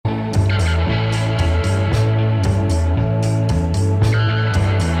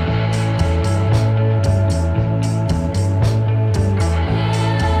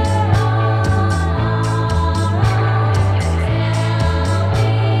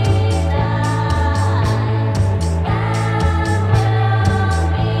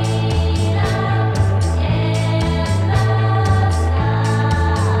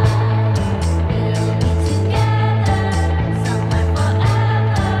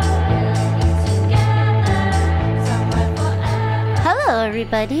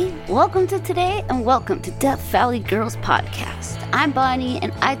everybody. Welcome to today and welcome to Death Valley Girls Podcast. I'm Bonnie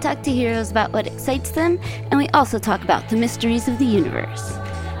and I talk to heroes about what excites them, and we also talk about the mysteries of the universe.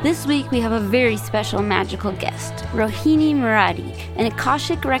 This week we have a very special magical guest, Rohini Moradi, an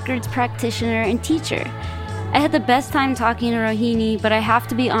Akashic Records practitioner and teacher. I had the best time talking to Rohini, but I have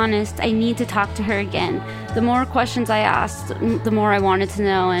to be honest, I need to talk to her again. The more questions I asked, the more I wanted to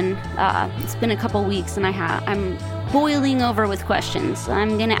know, and it's been a couple weeks and I'm boiling over with questions, so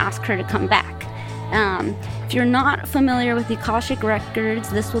I'm going to ask her to come back. If you're not familiar with the Akashic Records,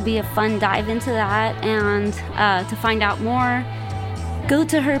 this will be a fun dive into that, and to find out more, go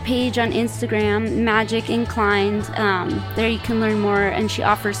to her page on Instagram, Magic Inclined. There you can learn more, and she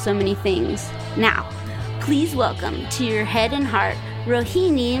offers so many things. Now, please welcome to your head and heart,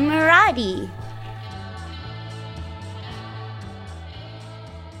 Rohini Moradi.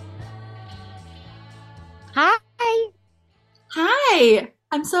 Hi. Hi,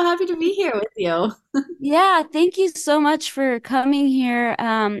 I'm so happy to be here with you. Yeah, thank you so much for coming here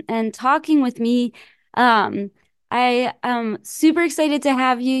and talking with me. I am super excited to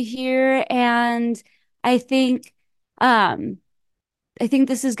have you here, and I think um, I think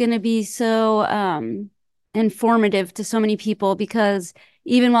this is going to be so informative to so many people, because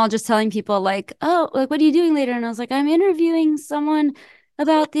even while just telling people like, oh, like, what are you doing later? And I was like, I'm interviewing someone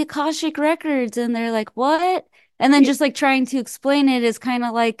about the Akashic Records, and they're like, what? And then just like trying to explain it is kind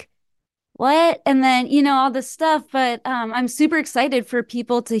of like, what? And then, all this stuff. But I'm super excited for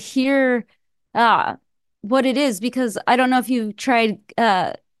people to hear uh, what it is, because I don't know if you've tried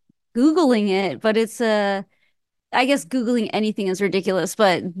Googling it, but I guess Googling anything is ridiculous,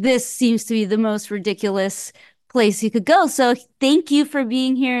 but this seems to be the most ridiculous place you could go. So thank you for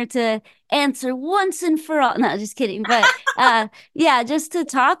being here to answer once and for all. No, just kidding. But yeah, just to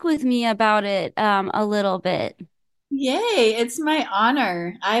talk with me about it a little bit. Yay, it's my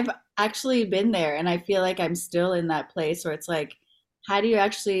honor. I've actually been there and I feel like I'm still in that place where it's like, how do you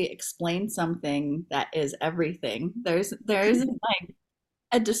actually explain something that is everything? There isn't like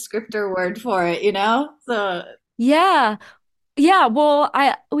a descriptor word for it, you know? So Yeah. Yeah, well,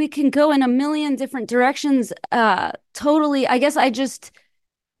 I we can go in a million different directions. Totally. I guess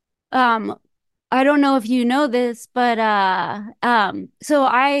um I don't know if you know this, but so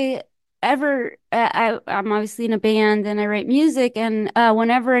I'm obviously in a band and I write music, and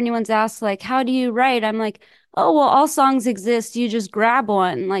whenever anyone's asked like, how do you write? I'm like, oh, well, all songs exist. You just grab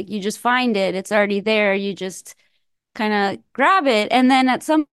one, like you just find it. It's already there. You just kind of grab it. And then at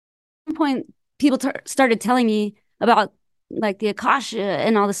some point, people started telling me about like the Akasha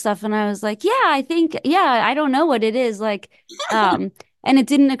and all this stuff, and I was like, yeah, I don't know what it is, like, and it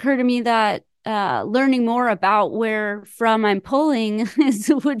didn't occur to me that learning more about where from I'm pulling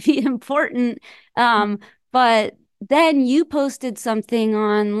would be important. Um, but then you posted something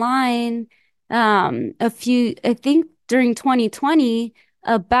online, I think during 2020,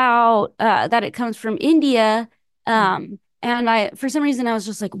 about that it comes from India. And for some reason, I was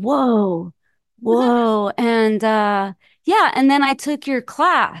just like, whoa, whoa. And yeah, and then I took your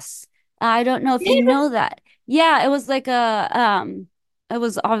class. I don't know if you know that. Yeah, it was like it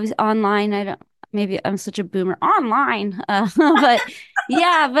was obviously online. I don't, maybe I'm such a boomer online. But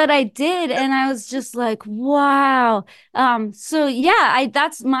yeah, but I did. And I was just like, wow. So yeah,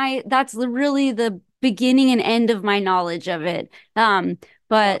 that's really the beginning and end of my knowledge of it.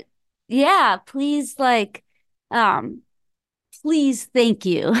 But yeah, please, like, um, please, thank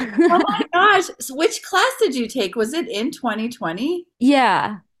you. oh my gosh. So which class did you take? Was it in 2020?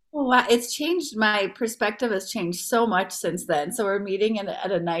 Yeah. Oh, wow. It's changed. My perspective has changed so much since then. So we're meeting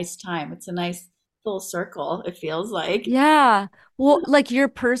at a nice time. It's a nice full circle, it feels like. Yeah. Well, like your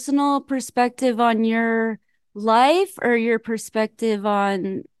personal perspective on your life, or your perspective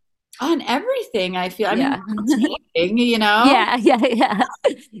on, On everything, I feel. I mean, yeah. we're all changing, you know? Yeah, yeah, yeah.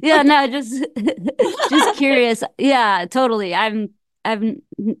 Yeah, no, just just curious. Yeah, totally. I've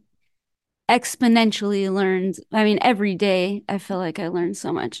exponentially learned. I mean, every day I feel like I learn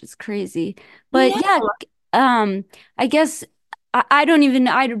so much. It's crazy. But Yeah. yeah, I guess I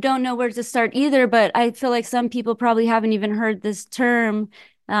don't know where to start either, but I feel like some people probably haven't even heard this term.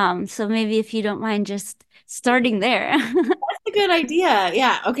 So maybe if you don't mind just starting there. That's a good idea.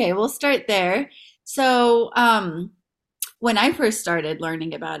 Yeah. Okay. We'll start there. So, when I first started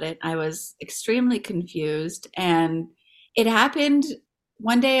learning about it, I was extremely confused. And it happened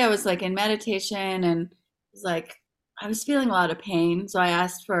one day I was like in meditation and was like, I was feeling a lot of pain. So I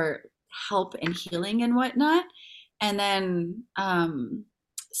asked for help and healing and whatnot. And then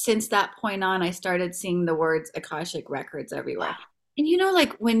since that point on, I started seeing the words Akashic Records everywhere. And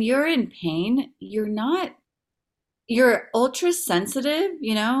like when you're in pain, you're ultra sensitive,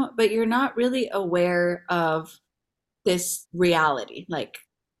 but you're not really aware of this reality. Like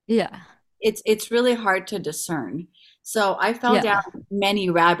Yeah. it's really hard to discern. So I fell down Yeah. many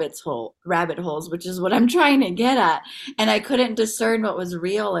rabbit holes, which is what I'm trying to get at. And I couldn't discern what was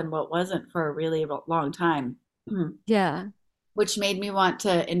real and what wasn't for a really long time, Yeah. which made me want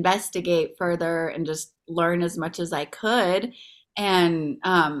to investigate further and just learn as much as I could. And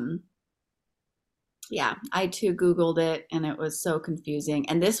yeah, I too Googled it and it was so confusing.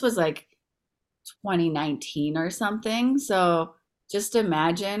 And this was like 2019 or something. So just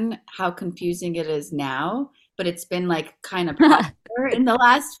imagine how confusing it is now. But it's been like kind of popular in the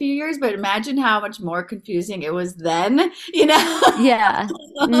last few years. But imagine how much more confusing it was then, you know? Yeah.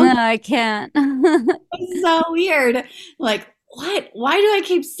 No, I can't. It's so weird. Like, what? Why do I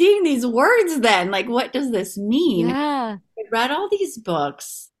keep seeing these words then? Like, what does this mean? Yeah. I read all these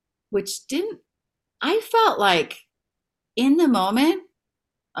books, which didn't, I felt like in the moment,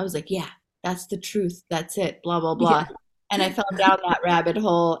 I was like, yeah, that's the truth. That's it, blah, blah, blah. Yeah. And I fell down that rabbit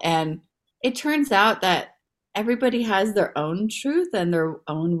hole. And it turns out that everybody has their own truth and their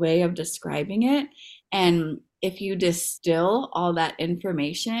own way of describing it. And if you distill all that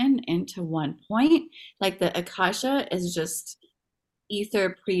information into one point, like the Akasha is just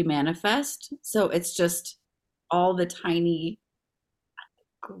ether pre-manifest. So it's just all the tiny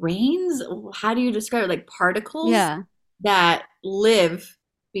grains. How do you describe it? Like particles Yeah. that live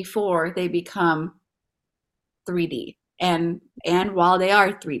before they become 3D and while they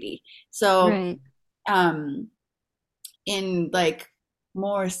are 3D. So Right. um in like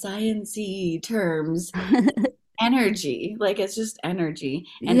more sciency terms, energy, like it's just energy,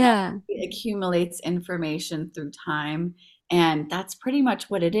 and Yeah. energy accumulates information through time, and that's pretty much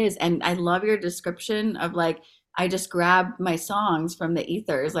what it is. And I love your description of like I just grab my songs from the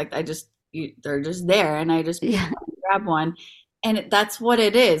ethers, like they're just there and I just pick Yeah. one, grab one, and that's what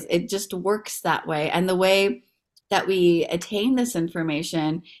it is. It just works that way. And the way that we attain this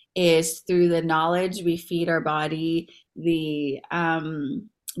information is through the knowledge we feed our body, the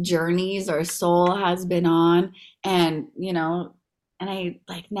journeys our soul has been on. And and I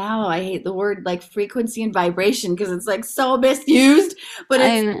like, now I hate the word like frequency and vibration because it's like so misused, but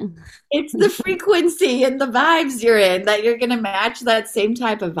it's I'm it's the frequency and the vibes you're in that you're going to match that same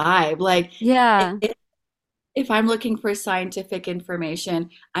type of vibe. Like yeah. if I'm looking for scientific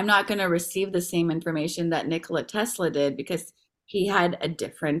information, I'm not going to receive the same information that Nikola Tesla did because he had a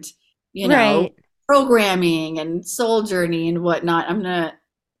different, you know, Right. programming and soul journey and whatnot. I'm going to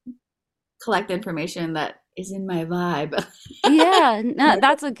collect information that is in my vibe. Yeah, no,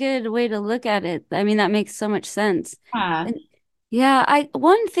 that's a good way to look at it. I mean, that makes so much sense. Yeah. And yeah, I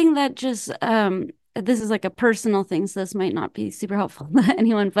one thing that just this is like a personal thing, so this might not be super helpful to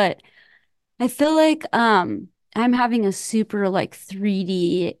anyone, but I feel like I'm having a super like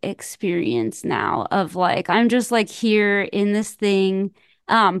 3D experience now of like I'm just like here in this thing.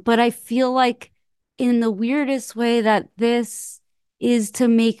 But I feel like in the weirdest way that this is to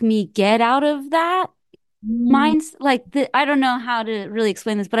make me get out of that. Mm, Mine's like I don't know how to really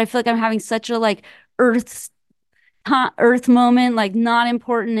explain this, but I feel like I'm having such a like earth earth moment, like not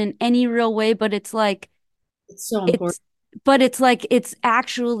important in any real way, but it's like it's so important. it's it's like it's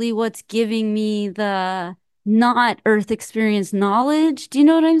actually what's giving me the not earth experience knowledge. Do you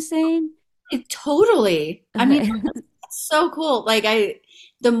know what I'm saying? It totally. I mean, Okay. that's so cool.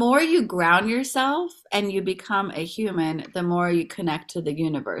 The more you ground yourself and you become a human, the more you connect to the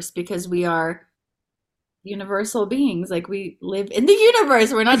universe because we are universal beings. Like we live in the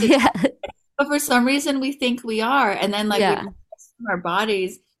universe. We're not detached, Yeah. but for some reason we think we are. And then like we Yeah. process from our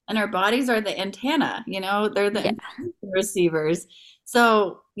bodies, and our bodies are the antenna, they're the Yeah. information receivers.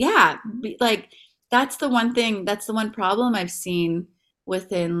 So yeah, like that's the one problem I've seen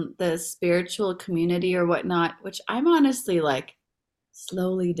within the spiritual community or whatnot, which I'm honestly like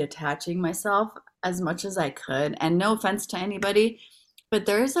slowly detaching myself as much as I could. And no offense to anybody, but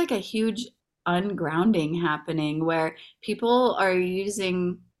there's like a huge ungrounding happening where people are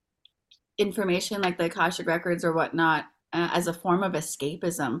using information like the Akashic records or whatnot as a form of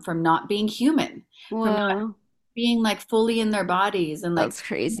escapism from not being human, from not Whoa. being like fully in their bodies and like, That's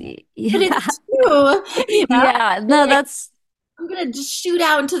crazy. but Yeah. it's true, Yeah. No, like I'm gonna just shoot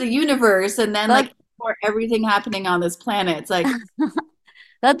out into the universe and then that like for everything happening on this planet. It's like,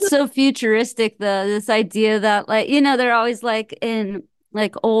 that's so futuristic though. This idea that like, they're always like in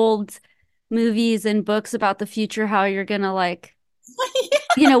like old movies and books about the future, how you're gonna like,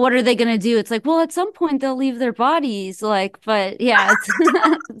 what are they gonna do? It's like, well, at some point they'll leave their bodies, like, but yeah, it's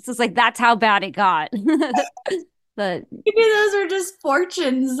it's just like that's how bad it got. But maybe those are just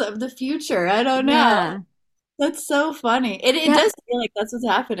fortunes of the future. I don't know. yeah. That's so funny. It Yeah, does feel like that's what's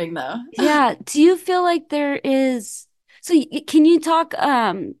happening though. yeah. Do you feel like there is so can you talk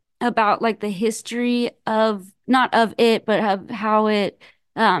about like the history of not of it, but of how it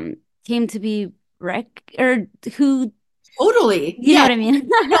um came to be or who Totally. you know Yeah, what I mean?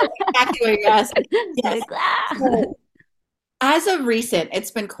 I know exactly what you're asking. Yes. Like, ah. So as of recent,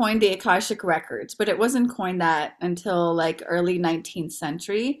 it's been coined the Akashic Records, but it wasn't coined that until like early 19th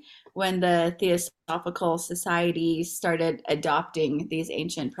century when the Theosophical Society started adopting these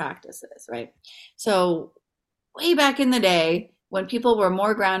ancient practices, right? So way back in the day when people were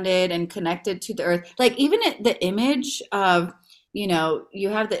more grounded and connected to the earth, like even the image of, you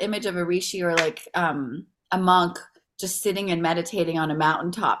have the image of a rishi or like a monk just sitting and meditating on a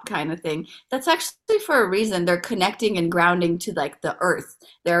mountaintop kind of thing. That's actually for a reason. They're connecting and grounding to like the earth.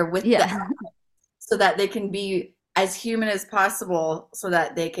 They're with the Yeah. so that they can be as human as possible so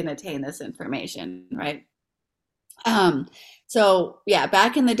that they can attain this information, right? Um, so yeah,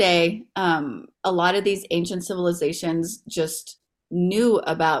 back in the day, a lot of these ancient civilizations just knew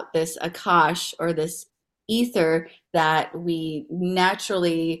about this Akash or this ether that we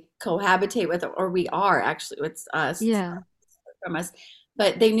naturally cohabitate with, or we are actually, it's us Yeah. from us.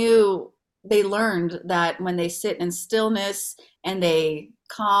 But they learned that when they sit in stillness and they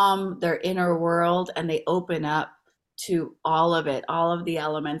calm their inner world and they open up to all of it, all of the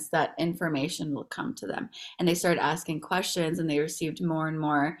elements, that information will come to them. And they started asking questions and they received more and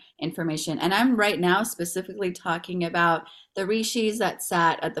more information. And I'm right now specifically talking about the rishis that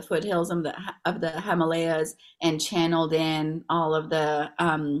sat at the foothills of the Himalayas and channeled in all of the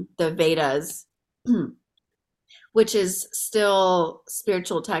Vedas, which is still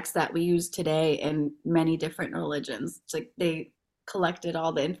spiritual text that we use today in many different religions. It's like they collected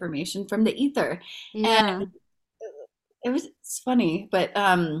all the information from the ether. And Yeah. it's funny, but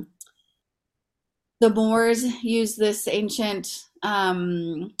the Moors used this ancient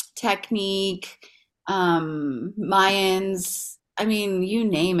technique, Mayans, I mean, you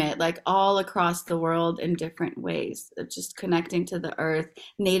name it, like all across the world in different ways, of just connecting to the earth.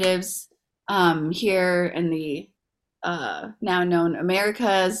 Natives here in the now known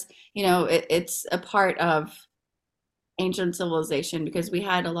Americas, it's a part of ancient civilization because we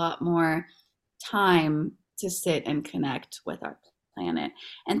had a lot more time to sit and connect with our planet.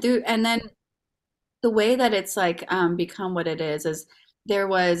 And then the way that it's like become what it is there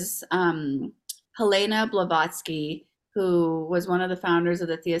was Helena Blavatsky, who was one of the founders of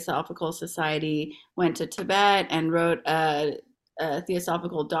the Theosophical Society, went to Tibet and wrote a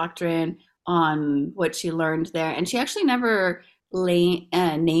theosophical doctrine on what she learned there. And she actually never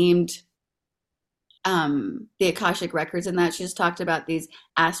named the Akashic records in that. She just talked about these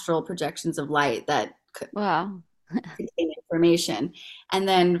astral projections of light that Wow. contain information. And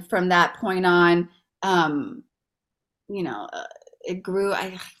then from that point on, um, it grew.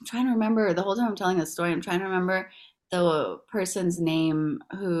 I'm trying to remember the whole time I'm telling this story. I'm trying to remember the person's name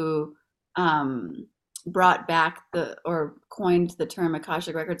who brought back or coined the term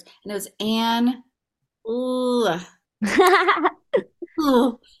Akashic Records, and it was Anne. Ooh,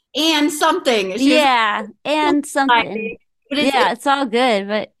 ooh, Anne something. She was Yeah, and something. but Yeah, it's all good,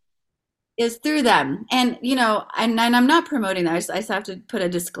 but it's through them. And and I'm not promoting that. I just have to put a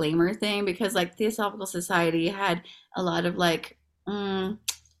disclaimer thing because like Theosophical Society had a lot of like kind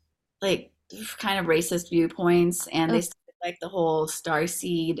of racist viewpoints, and they o- started like the whole star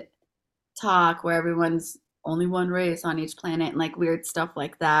seed talk where everyone's only one race on each planet and like weird stuff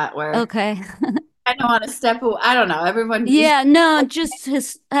like that where okay. I don't want to step away. I don't know. Everyone just Yeah, no, just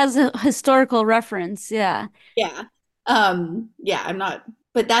has a historical reference. Yeah. yeah. Yeah, I'm not,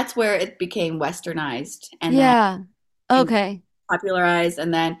 but that's where it became westernized and then Yeah. Okay. popularized,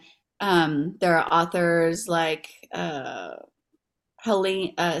 and then there are authors like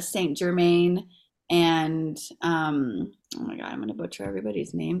Helene, Saint Germain, and oh my god, I'm gonna butcher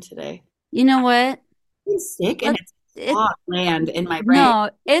everybody's name today. You know what? I'm sick and Let it's it hot land in my brain. no,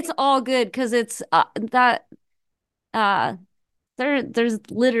 it's all good because it's that uh there's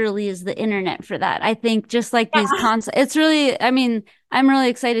literally is the internet for that. I think just like these Yeah. concepts, it's really, I mean, I'm really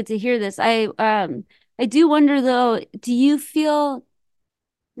excited to hear this. I do wonder though, do you feel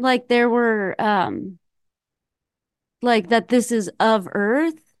like there were like that this is of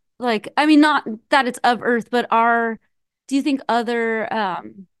Earth? Like, I mean, not that it's of Earth, but do you think other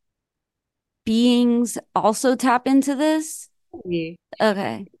beings also tap into this?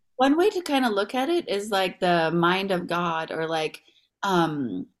 Okay. One way to kind of look at it is like the mind of God, or like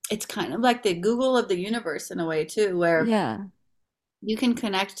it's kind of like the Google of the universe in a way too, where Yeah. you can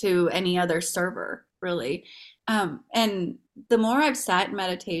connect to any other server, really. And the more I've sat in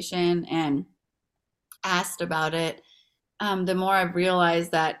meditation and asked about it, the more I've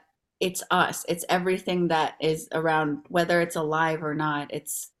realized that it's us. It's everything that is around, whether it's alive or not.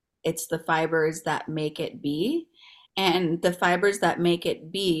 It's the fibers that make it be, and the fibers that make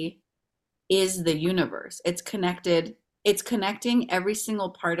it be is the universe. It's connected. It's connecting every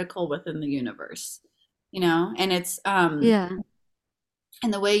single particle within the universe. And it's Yeah.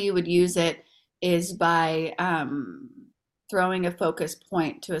 and the way you would use it is by throwing a focus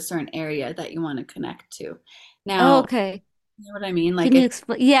point to a certain area that you want to connect to. Oh, Now, okay. you know what I mean? Can Like you if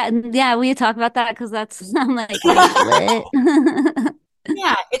explain? Yeah, yeah, we talk about that because that's I'm like, wait, what?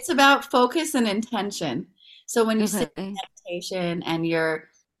 yeah, it's about focus and intention. So when you sit Okay. in meditation and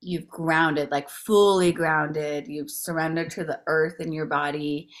you've grounded, like fully grounded, you've surrendered to the earth in your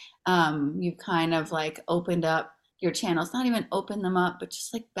body, you've kind of like opened up your channels, not even open them up, but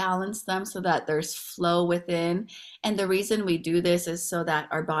just like balance them so that there's flow within. And the reason we do this is so that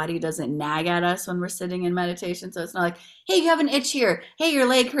our body doesn't nag at us when we're sitting in meditation. So it's not like, hey, you have an itch here. Hey, your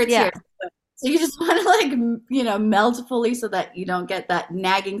leg hurts here. Yeah. So you just want to like, melt fully so that you don't get that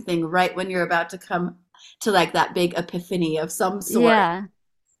nagging thing right when you're about to come to like that big epiphany of some sort. Yeah.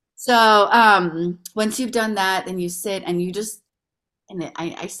 So once you've done that, then you sit and you just,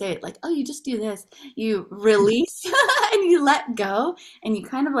 I say it like, oh, you just do this. You release and you let go and you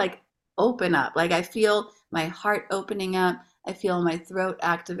kind of like open up. Like I feel my heart opening up. I feel my throat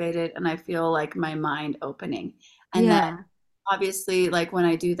activated and I feel like my mind opening. And then Yeah. obviously like when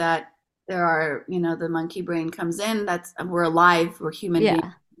I do that, there are, the monkey brain comes in. That's we're alive, we're human beings.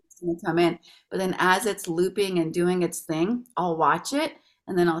 Yeah. It's gonna come in. But then as it's looping and doing its thing, I'll watch it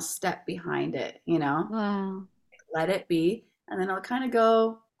and then I'll step behind it, Wow. let it be, and then I'll kind of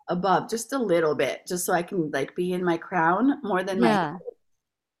go above just a little bit, just so I can like be in my crown more than my Yeah.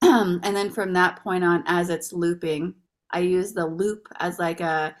 and then from that point on, as it's looping, I use the loop as like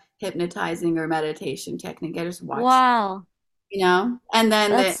a hypnotizing or meditation technique. I just watch, Wow. and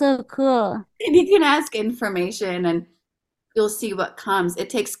then That's so cool. and you can ask information and you'll see what comes. It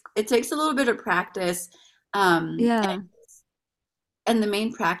takes a little bit of practice, and Yeah. the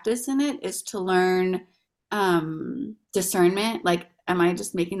main practice in it is to learn discernment. Like, am I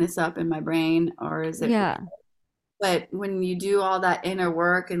just making this up in my brain or is it? Yeah. But when you do all that inner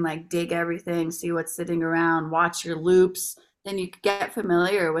work and like dig everything, see what's sitting around, watch your loops, then you get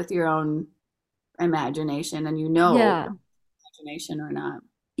familiar with your own imagination and Yeah. imagination or not.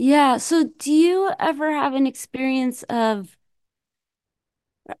 Yeah. So do you ever have an experience of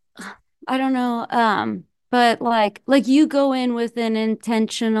I don't know, but like you go in with an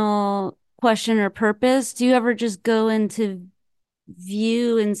intentional question or purpose. Do you ever just go into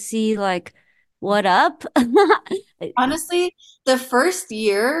view and see like what up? Honestly, the first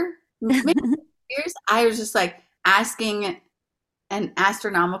year, maybe years, I was just like asking an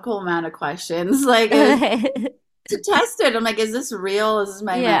astronomical amount of questions. Like it was to test it. I'm like, is this real? Is this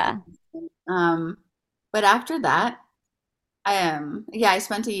my imagination? Yeah. Um, but after that, yeah, I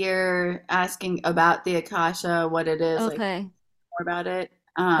spent a year asking about the Akasha, what it is, like Okay. more about it.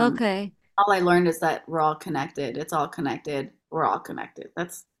 Okay. All I learned is that we're all connected. It's all connected. We're all connected.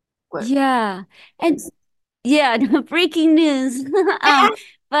 That's what. Yeah. And yeah, breaking news.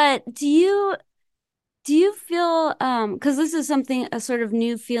 But do you feel because this is something a sort of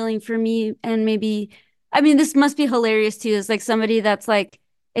new feeling for me and maybe I mean this must be hilarious too is like somebody that's like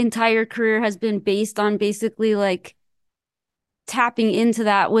entire career has been based on basically like tapping into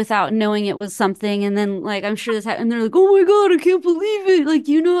that without knowing it was something and then like I'm sure this happened and they're like oh my God I can't believe it like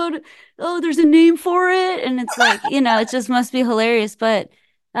you know how to oh there's a name for it and it's like it just must be hilarious but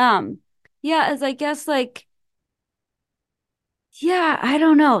um yeah as I guess like yeah, I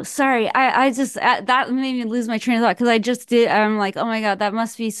don't know. Sorry. I just that made me lose my train of thought because I just did. I'm like, oh my God, that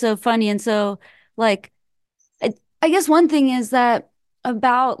must be so funny. And so, like, I guess one thing is that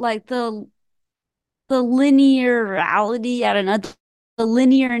about like the linearity, I don't know, the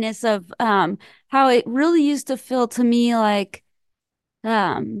linearness of how it really used to feel to me like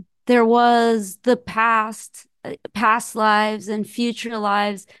there was the past lives and future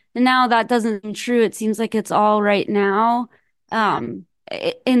lives and now that doesn't seem true it seems like it's all right now Yeah.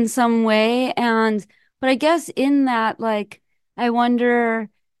 in some way and but I guess in that like I wonder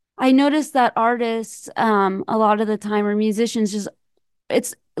I noticed that artists a lot of the time or musicians just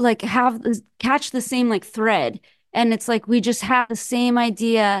it's like have this catch the same like thread and it's like we just have the same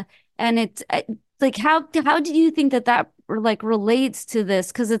idea and it's like how do you think that that like relates to this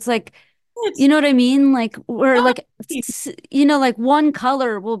because it's like you It's know what I mean like we're like funny. like one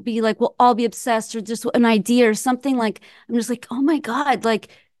color will be like we'll all be obsessed or just an idea or something like I'm just like oh my God like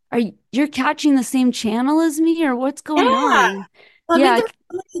you're catching the same channel as me or what's going Yeah. on Well, I think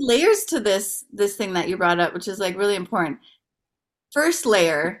Yeah. there's so many layers to this thing that you brought up, which is like really important. First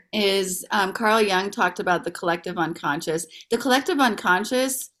layer is Carl Jung talked about the collective unconscious. The collective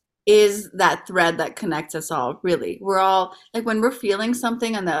unconscious is that thread that connects us all, really. We're all like when we're feeling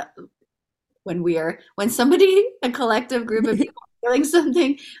something on the when somebody, a collective group of people feeling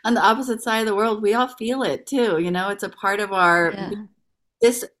something on the opposite side of the world, we all feel it too. You know, it's a part of our Yeah.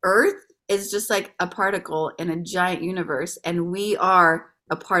 this earth is just like a particle in a giant universe, and we are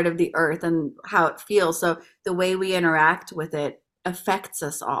a part of the earth and how it feels. So the way we interact with it affects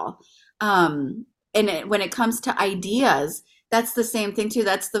us all. When it comes to ideas, that's the same thing too.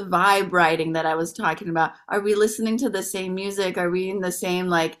 That's the vibe writing that I was talking about. Are we listening to the same music? Are we in the same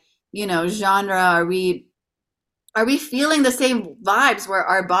like, genre? Are we feeling the same vibes where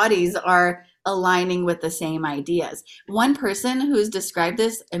our bodies are aligning with the same ideas? One person who's described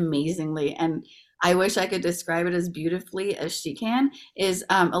this amazingly, and I wish I could describe it as beautifully as she can, is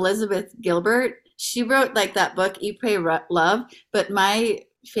Elizabeth Gilbert. She wrote like that book, Eat, Pray, Love, but my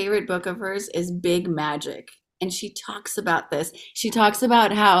favorite book of hers is Big Magic. And she talks about this. She talks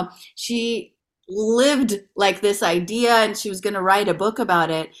about how she lived like this idea and she was going to write a book about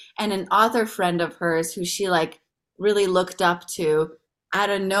it. And an author friend of hers who she like really looked up to out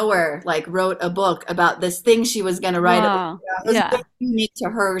of nowhere like wrote a book about this thing she was going to write a book Wow. about. It was very Yeah. unique to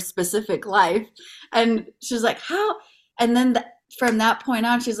her specific life, and she was like, how? And then from that point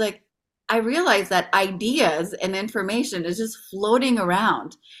on, she's like, I realized that ideas and information is just floating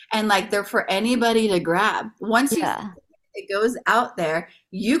around, and like they're for anybody to grab. Once you Yeah. it goes out there,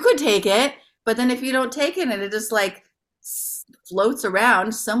 you could take it, but then if you don't take it and it just like floats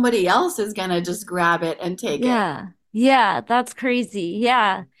around, somebody else is gonna just grab it and take it. Yeah. Yeah. That's crazy.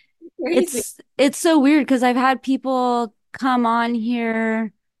 Yeah. Crazy. It's so weird because I've had people come on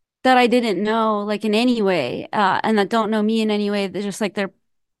here that I didn't know like in any way, and that don't know me in any way. They're just like their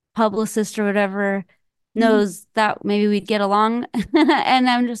publicist or whatever Mhm. knows that maybe we'd get along. And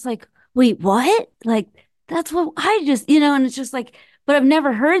I'm just like, wait, what? Like, that's what I just, and it's just like, but I've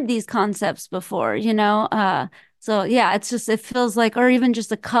never heard these concepts before, you know? So yeah, it's just, it feels like, or even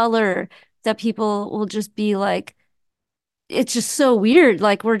just a color that people will just be like, it's just so weird.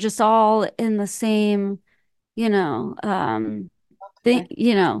 Like we're just all in the same, you know, thing,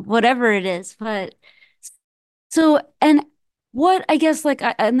 whatever it is. But so, and what I guess like,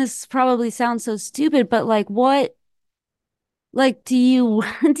 and this probably sounds so stupid, but like, what, like, do you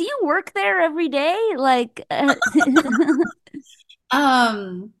do you work there every day? Like,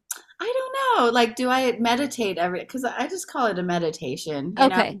 Um, I don't know. Like, do I meditate every? Because I just call it a meditation.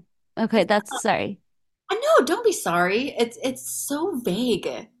 okay, okay, It's that's sorry. I know. Don't be sorry. It's so vague.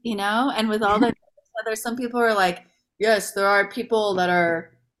 And with all the there's some people who are like, yes, there are people that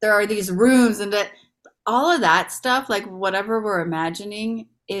are there are these rooms and that all of that stuff. Like whatever we're imagining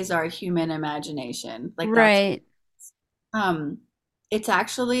is our human imagination. Like that's Right. Um, it's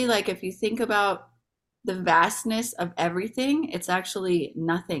actually like if you think about the vastness of everything, it's actually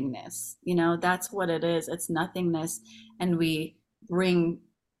nothingness. That's what it is. It's nothingness, and we bring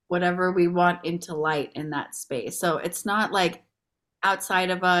whatever we want into light in that space. So it's not like outside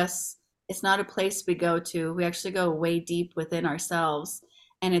of us. It's not a place we go to. We actually go way deep within ourselves,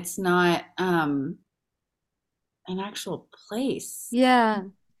 and it's not an actual place, Yeah.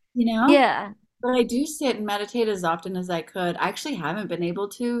 you know? Yeah. But I do sit and meditate as often as I could. I actually haven't been able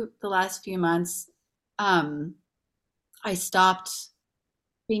to the last few months. I stopped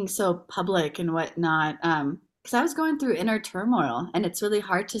being so public and whatnot, because I was going through inner turmoil, and it's really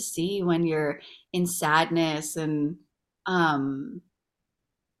hard to see when you're in sadness and um,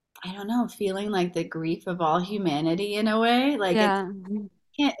 I don't know, feeling like the grief of all humanity in a way. Like Yeah.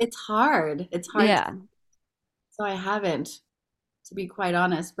 it's hard. It's hard. Yeah. So I haven't, to be quite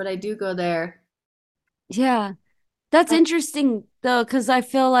honest, but I do go there. Yeah. That's But interesting though, because I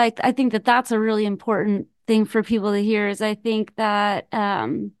feel like I think that that's a really important thing for people to hear is I think that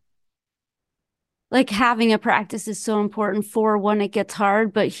like having a practice is so important for when it gets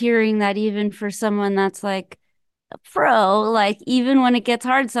hard, but hearing that even for someone that's like a pro, like even when it gets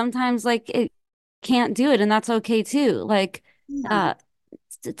hard, sometimes like it can't do it and that's okay too. Like yeah. uh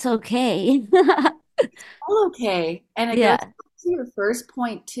it's okay. All okay. And it goes Yeah. back to your first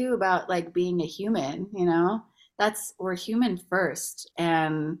point too about like being a human. That's we're human first.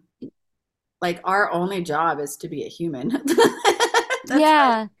 And like our only job is to be a human.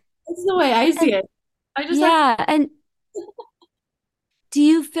 Yeah. That's the way I see And it. I just have yeah, and do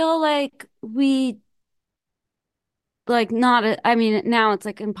you feel like we like not I mean now it's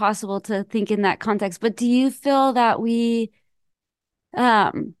like impossible to think in that context, but do you feel that we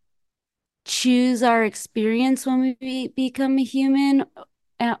um choose our experience when we become a human?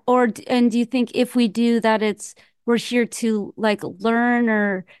 And do you think if we do that, it's we're here to like learn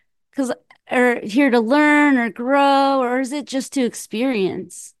or because or here to learn or grow, or is it just to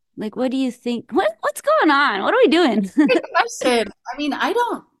experience? Like, what do you think? What's going on? What are we doing? Good question. I mean, I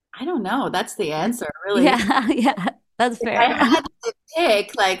don't know. That's the answer, really. Yeah, yeah, that's If I fair. had to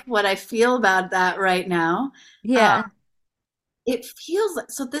pick like what I feel about that right now, uh, Yeah, it feels like,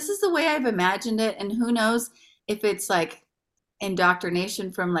 so this is the way I've imagined it, and who knows if it's like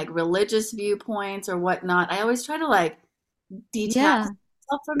indoctrination from like religious viewpoints or whatnot. I always try to like detach yeah.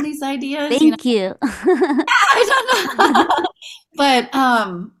 myself from these ideas, you know. Thank you. I don't know. But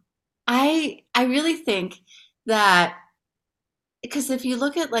I really think that because if you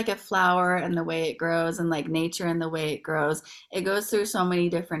look at like a flower and the way it grows and like nature and the way it grows, it goes through so many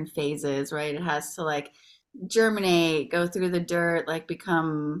different phases, right? It has to like germinate, go through the dirt, like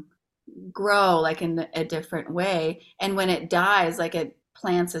become grow like in a different way. And when it dies, like it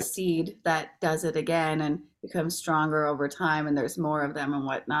plants a seed that does it again and becomes stronger over time, and there's more of them and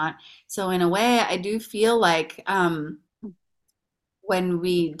whatnot. So in a way, I do feel like when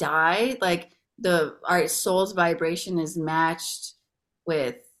we die, like the our soul's vibration is matched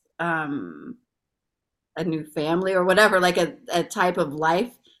with um a new family or whatever, like a type of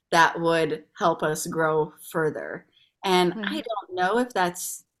life that would help us grow further. And I Okay. don't know if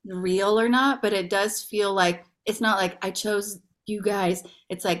that's real or not, but it does feel like it's not like I chose you guys.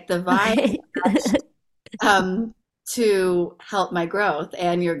 It's like the vibe Okay. um to help my growth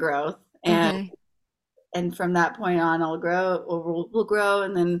and your growth. Okay. And from that point on I'll grow or we'll grow,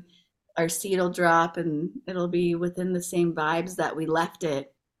 and then our seed will drop and it'll be within the same vibes that we left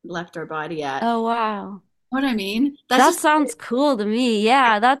our body at. Oh, wow. What I mean? That's That just sounds cool to me.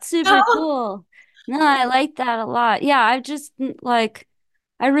 Yeah, that's super cool. No, I like that a lot. Yeah, I've just like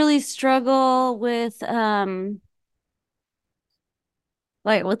I really struggle with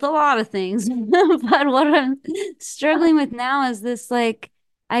like with a lot of things. But what I'm struggling with now is this like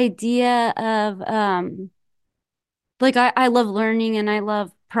idea of like I love learning and I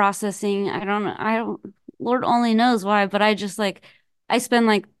love processing. I don't Lord only knows why, but I just like I spend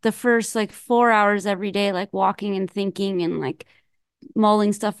like the first like 4 hours every day like walking and thinking and like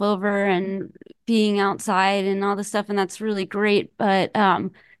mulling stuff over and being outside and all this stuff, and that's really great. But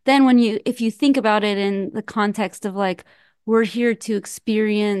then when you if you think about it in the context of like we're here to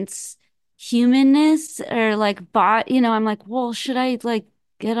experience humanness or like I'm like, well, should I like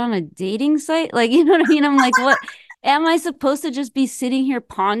get on a dating site? Like, you know what I mean? I'm like, what am I supposed to just be sitting here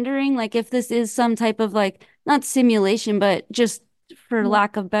pondering? Like if this is some type of like not simulation, but just for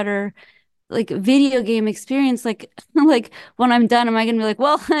lack of better like video game experience, like like when I'm done, am I gonna be like,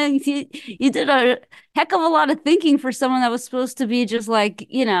 well, you did a heck of a lot of thinking for someone that was supposed to be just like,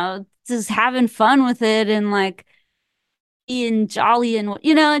 just having fun with it and like being jolly and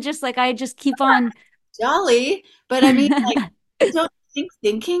just like I just keep on jolly, but I mean, like, you don't think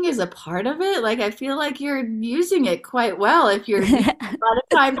thinking is a part of it? Like, I feel like you're using it quite well. If you're using a lot of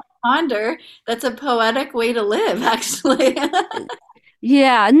time to ponder, that's a poetic way to live, actually.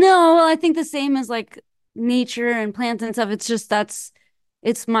 Yeah, no, well, I think the same as like nature and plants and stuff. It's just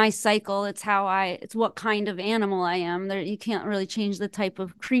it's my cycle. It's what kind of animal I am. There, you can't really change the type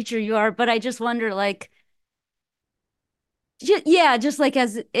of creature you are, but I just wonder like yeah, just like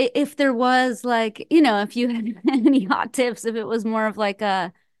as if there was like, if you had any hot tips, if it was more of like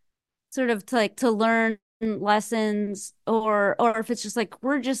a sort of like to learn lessons or if it's just like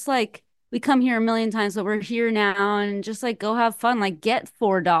we're just like we come here a million times, but we're here now and just like go have fun, like get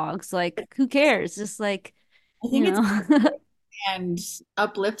four dogs, like who cares? Just like, I you think it's know. and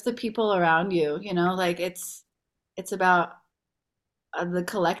uplift the people around you, like it's about the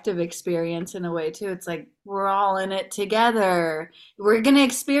collective experience in a way too. It's like we're all in it together. We're gonna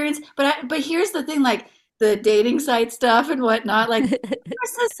experience, but here's the thing, like the dating site stuff and whatnot, like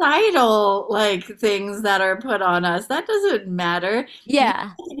are societal like things that are put on us. That doesn't matter. You're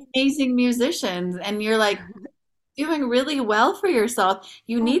Yeah. amazing musicians, and you're like doing really well for yourself.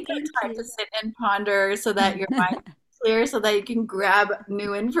 You Oh, need that thank time to you. sit and ponder so that your mind is clear, so that you can grab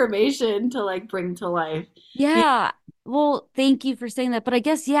new information to like bring to life. You Yeah. Well, thank you for saying that. But I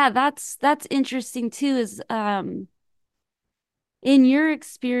guess, yeah, that's interesting too, is in your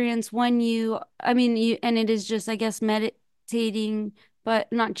experience when I mean, and it is just, I guess, meditating,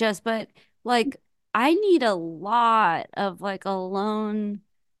 but not just, but like I need a lot of like alone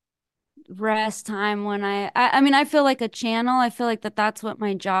rest time when I mean, I feel like a channel. I feel like that's what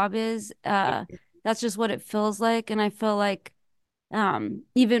my job is. That's just what it feels like. And I feel like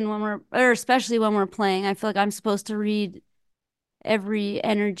even when or especially when we're playing, I feel like I'm supposed to read every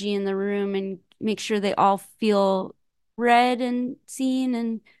energy in the room and make sure they all feel read and seen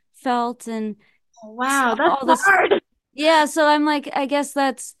and felt and Wow, that's all this. hard. Yeah, so I'm like, I guess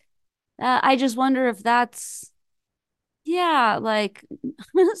that's I just wonder if that's, yeah, like,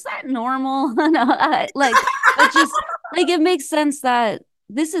 is that normal? No, but just like it makes sense that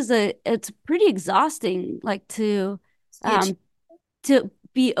it's pretty exhausting, like Speech. um, to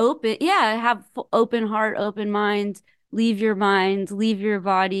be open. Yeah, have open heart, open mind, leave your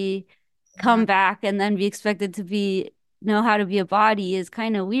body, Yeah, come back, and then be expected to know how to be a body is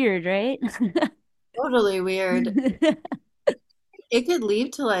kind of weird, right? totally weird. It could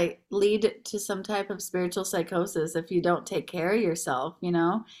lead to some type of spiritual psychosis if you don't take care of yourself, and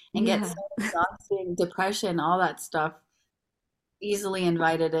get Yeah. so exhausting, depression, all that stuff easily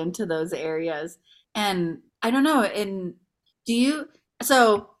invited into those areas. And I don't know, and do you,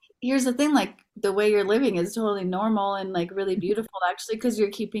 so here's the thing, like the way you're living is totally normal and like really beautiful actually, because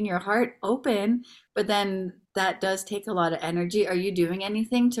you're keeping your heart open, but then that does take a lot of energy. Are you doing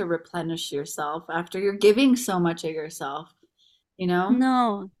anything to replenish yourself after you're giving so much of yourself, you know?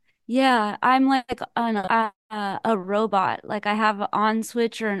 No. Yeah, I'm like a robot. Like I have an on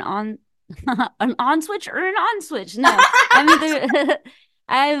switch or an on an on switch or an on switch. No, I'm either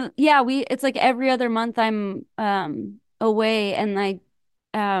I yeah, we it's like every other month I'm away and like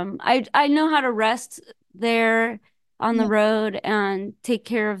I know how to rest there on the Yeah, road and take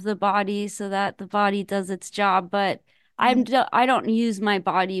care of the body so that the body does its job, but yeah. I don't use my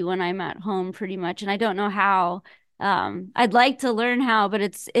body when I'm at home pretty much and I don't know how. I'd like to learn how, but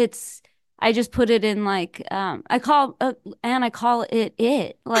I just put it in like I call it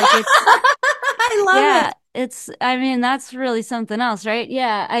like it's I love yeah it. I mean that's really something else, right?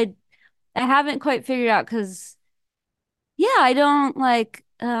 Yeah, I haven't quite figured out because yeah, I don't like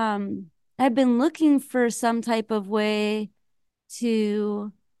I've been looking for some type of way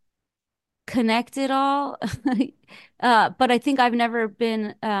to connect it all. But I think I've never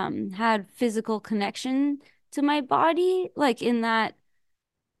been had physical connection to my body, like in that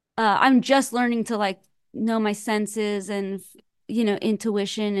I'm just learning to like know my senses and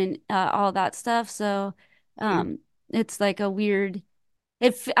intuition and all that stuff. So um it's like a weird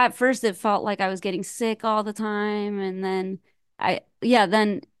at first it felt like I was getting sick all the time and then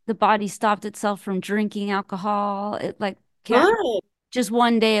then the body stopped itself from drinking alcohol. It like can't Good. just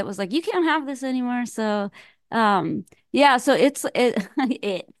one day it was like you can't have this anymore. So yeah, so it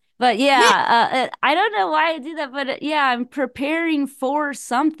it but Yeah, yeah, I don't know why I do that, but yeah, I'm preparing for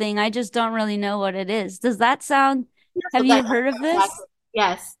something. I just don't really know what it is. Does that sound, have beautiful. you heard of this? Exactly.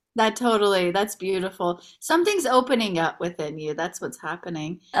 Yes, that totally, that's beautiful. Something's opening up within you. That's what's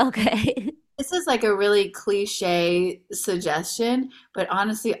happening. And Okay. this is like a really cliche suggestion, but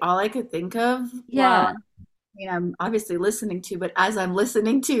honestly, all I could think of while, Yeah. I'm obviously listening to, but as I'm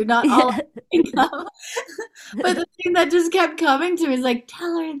listening to, not all Yeah. I think of, but the thing that just kept coming to me is like,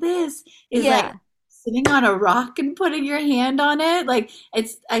 tell her this is like Yeah. sitting on a rock and putting your hand on it. Like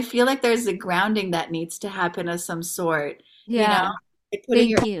I feel like there's a grounding that needs to happen of some sort, Yeah. like putting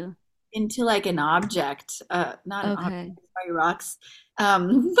your Thank you. into like an object, not an object, Okay. sorry, rocks,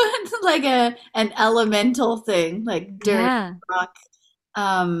 but like an elemental thing, like dirt, Yeah. rock,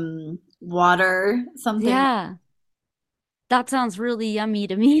 water, something. Yeah. That sounds really yummy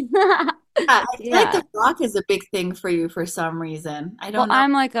to me. Yeah, I feel like Yeah. the rock is a big thing for you for some reason. I Well, don't know.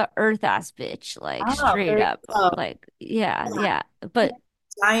 I'm like a earth ass bitch, like Oh, straight there you up. go. Like, yeah, Yeah, yeah. like But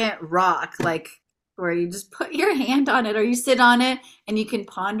a giant rock, like where you just put your hand on it or you sit on it and you can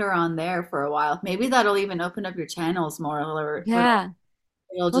ponder on there for a while. Maybe that'll even open up your channels more, or yeah.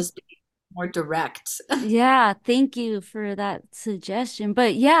 it'll Well, just be more direct. yeah, thank you for that suggestion.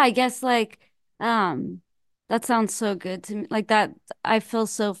 But yeah, I guess like um that sounds so good to me. Like that I feel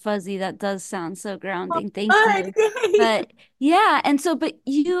so fuzzy. That does sound so grounding. Thank you. Good. But yeah, and so but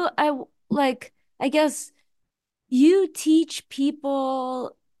you like I guess you teach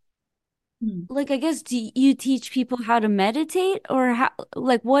people like I guess do you teach people how to meditate or how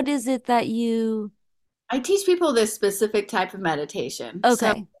like what is it that you I teach people this specific type of meditation. So,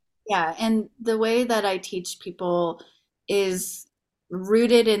 okay. yeah, and the way that I teach people is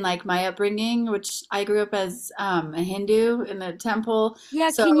rooted in like my upbringing, which I grew up as a Hindu in a temple. Yeah,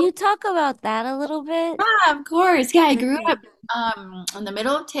 So, can you talk about that a little bit? yeah, of course. Yeah, I grew up Okay. in the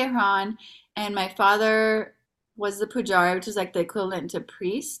middle of Tehran, and my father was the pujari, which is like the equivalent to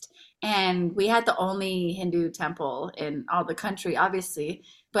priest. And we had the only Hindu temple in all the country, obviously.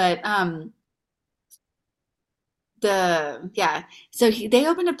 But they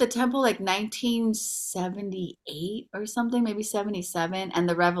opened up the temple like 1978 or something, maybe 77, and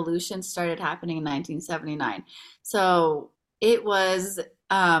the revolution started happening in 1979. So it was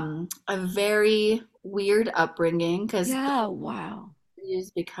a very weird upbringing because the Yeah, wow. country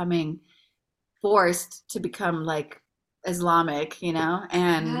is becoming forced to become like Islamic, and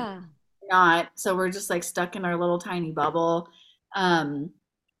Yeah, not. So we're just like stuck in our little tiny bubble. Um,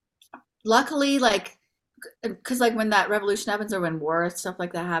 Luckily, like, because like when that revolution happens or when war stuff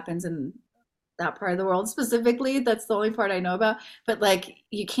like that happens in that part of the world specifically, that's the only part I know about. But like,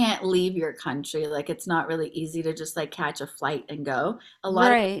 you can't leave your country. Like, it's not really easy to just like catch a flight and go. A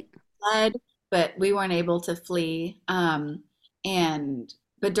lot of people right. fled, but we weren't able to flee. And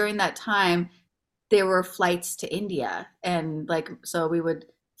but during that time, there were flights to India, and like so we would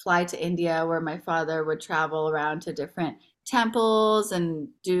fly to India where my father would travel around to different temples and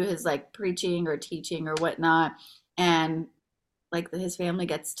do his like preaching or teaching or whatnot, and like his family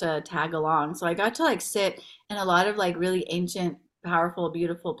gets to tag along. So I got to like sit in a lot of like really ancient, powerful,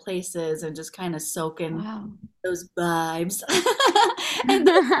 beautiful places and just kind of soak in Wow. those vibes. And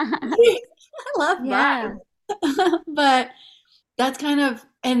those, I love Yeah. vibes. But that's kind of,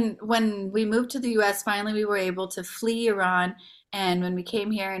 and when we moved to the US, finally we were able to flee Iran. And when we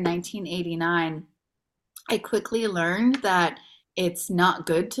came here in 1989, I quickly learned that it's not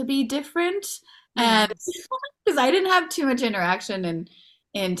good to be different. And Yes. because I didn't have too much interaction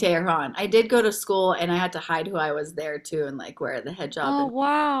in Tehran. I did go to school and I had to hide who I was there too and like wear the hijab Oh, and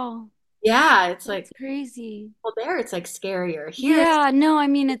wow. yeah, it's That's like crazy. well there it's like scarier. Here it's Yeah, no, I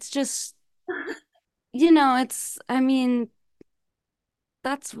mean, it's just, I mean,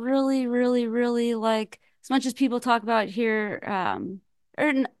 that's really, really, really like, as much as people talk about here,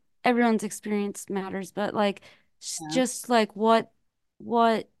 or everyone's experience matters, but like, yeah. just like what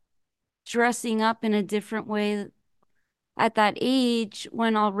dressing up in a different way at that age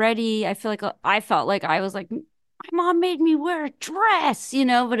when already I feel like I felt like I was like my mom made me wear a dress,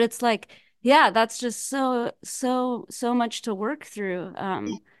 but it's like yeah, that's just so much to work through.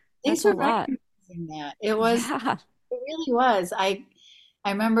 Thanks That's a for lot. recognizing that. It was Yeah. it really was. I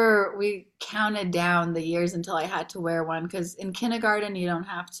remember we counted down the years until I had to wear one because in kindergarten you don't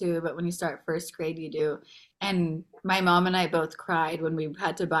have to, but when you start first grade you do. And my mom and I both cried when we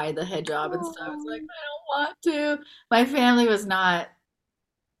had to buy the hijab and stuff. It's like, Oh, I don't want to. My family was not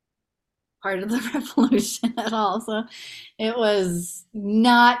part of the revolution at all, so it was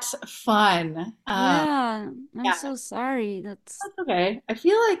not fun. yeah. I'm Yeah, so sorry. That's that's okay. I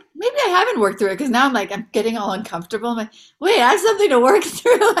feel like maybe I haven't worked through it because now I'm getting all uncomfortable. I'm like, wait, I have something to work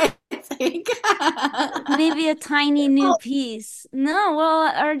through, I think. maybe a tiny new piece. No,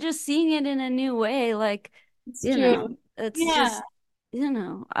 well, or just seeing it in a new way. Like, It's true. it's Yeah. just,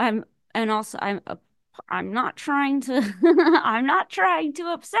 and also I'm not trying to, I'm not trying to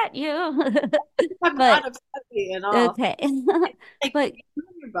upset you, I'm but not upset with you at all. okay. Like But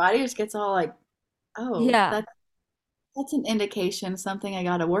your body just gets all like, oh, yeah, that's an indication, something I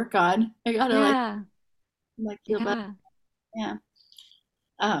gotta work on. I gotta yeah, like feel better. yeah, Yeah.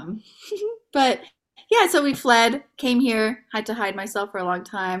 Um, but yeah, so we fled, came here, had to hide myself for a long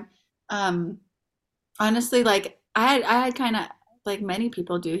time. Um, Honestly, like I had kind of like many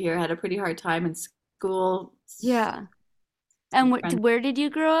people do here, had a pretty hard time in school. yeah. And Friends. where did you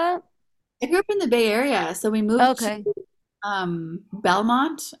grow up? I grew up in the Bay Area, so we moved to Okay.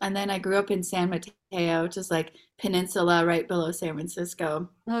 Belmont, and then I grew up in San Mateo, which is like peninsula right below San Francisco.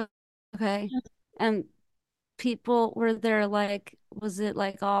 Oh, okay. And people were there like, was it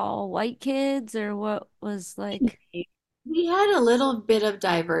like all white kids or what was like, We had a little bit of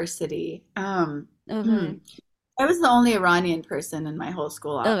diversity. okay. I was the only Iranian person in my whole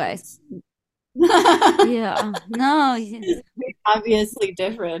school Okay. office. Yeah. No. Obviously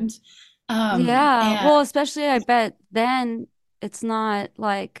different. Yeah. And Well, especially I bet then it's not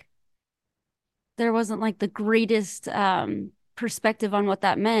like there wasn't like the greatest perspective on what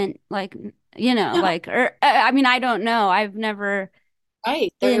that meant. Like, no, like or I mean, I don't know. I've never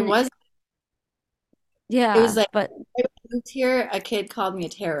right, there been was. It was yeah, like but I moved here, a kid called me a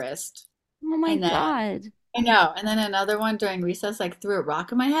terrorist, oh my and then God. I know, and then another one during recess like threw a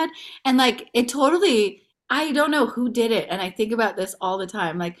rock in my head, and like it totally. I don't know who did it, and I think about this all the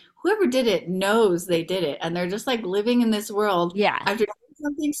time. Like whoever did it knows they did it, and they're just like living in this world Yeah. after doing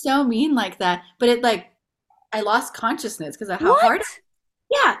something so mean like that. But it like I lost consciousness because of how hard. What?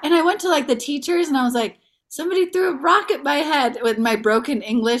 Yeah, and I went to like the teachers and I was like, somebody threw a rock at my head with my broken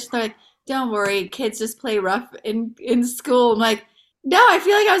English. They're like, don't worry, kids just play rough in school. I'm like, no, I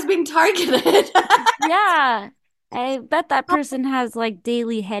feel like I was being targeted. Yeah. I bet that person has like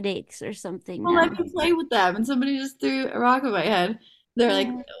daily headaches or something Well, let now. me play with them, and somebody just threw a rock at my head. They're like,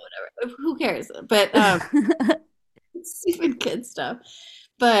 Oh. whatever, who cares? But stupid kid stuff.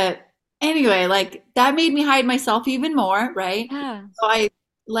 But anyway, like that made me hide myself even more, right? Yeah. So I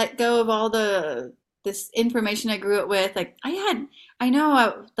let go of all the this information I grew up with. Like I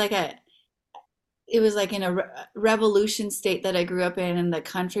know, like it was like in a revolution state that I grew up in, and the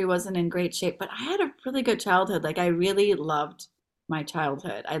country wasn't in great shape. But I had a really good childhood. Like I really loved my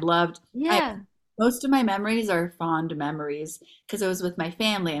childhood. I Yeah. most of my memories are fond memories because it was with my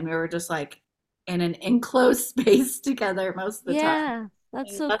family, and we were just like in an enclosed space together most of the time. Yeah.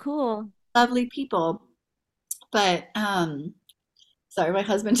 That's And so cool. lovely people. But sorry, my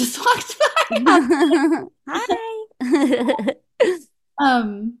husband just walked by. Hi.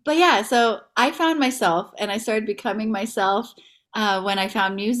 But yeah, so I found myself and I started becoming myself when I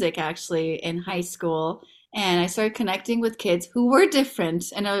found music actually in high school. And I started connecting with kids who were different.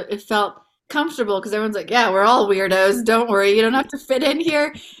 And it felt comfortable because everyone's like, yeah, we're all weirdos. Don't worry, you don't have to fit in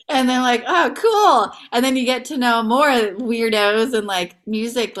here. And then, like, oh, cool. And then you get to know more weirdos, and like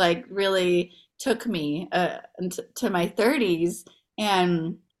music, like, really took me to my 30s.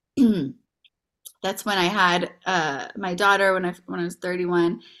 And that's when I had my daughter when I was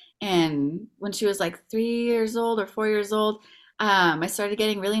 31, and when she was like 3 years old or 4 years old, I started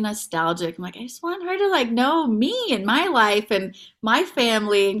getting really nostalgic. I'm like, I just want her to like know me and my life and my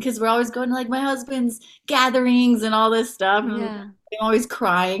family, and because we're always going to like my husband's gatherings and all this stuff, and Yeah. I'm always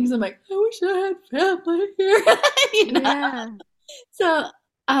crying. So I'm like, I wish I had family here, you know. Yeah. So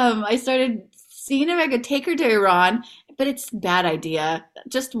I started seeing if I could take her to Iran, but it's a bad idea.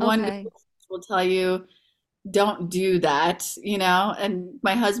 Just one Okay. will tell you don't do that, you know? And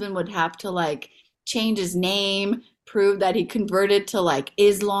my husband would have to like change his name, prove that he converted to like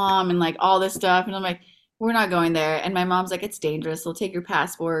Islam and like all this stuff. And I'm like, we're not going there. And my mom's like, it's dangerous. They'll take your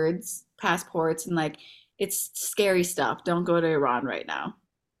passports, and like it's scary stuff. Don't go to Iran right now.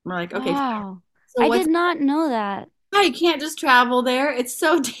 We're like, okay, fine. Wow. So I what's did not know that. I can't just travel there. It's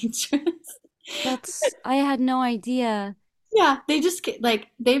so dangerous. I had no idea. Yeah, they just like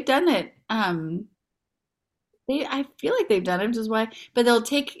they've done it. I feel like they've done it, which is why. But they'll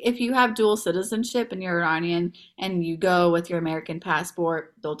take if you have dual citizenship and you're Iranian and you go with your American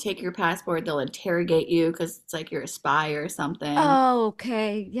passport, they'll take your passport, they'll interrogate you because it's like you're a spy or something. Oh,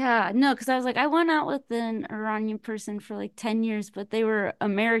 okay. Yeah. No, because I was like, I went out with an Iranian person for like 10 years, but they were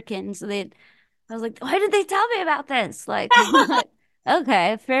American. So I was like, why did they tell me about this? Like,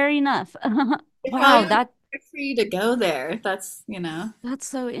 okay, fair enough. They probably Wow, would like for you to go there. that's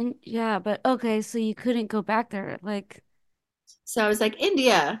so yeah, but okay, so you couldn't go back there. Like, So I was like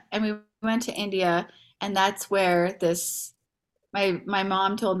India, and we went to India, and that's where this my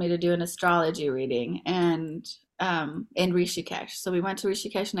mom told me to do an astrology reading, and in Rishikesh. So we went to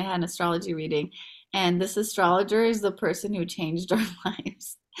Rishikesh and I had an astrology reading, and this astrologer is the person who changed our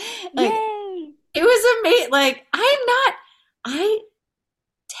lives. Like yay. it was amazing. Like I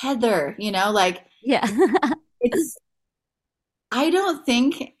tether, like Yeah. it's I don't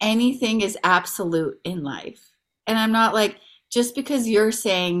think anything is absolute in life. And I'm not like, just because you're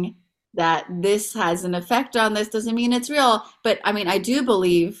saying that this has an effect on this doesn't mean it's real. But I mean, I do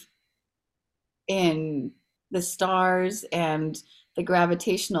believe in the stars and the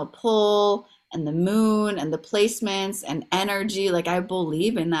gravitational pull and the moon and the placements and energy. Like, I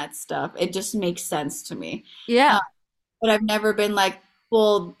believe in that stuff. It just makes sense to me. Uh, Yeah. but I've never been like,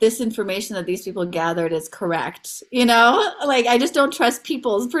 well, this information that these people gathered is correct. You know, like I just don't trust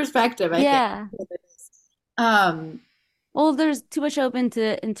people's perspective, I think. Yeah. Um, Well, there's too much open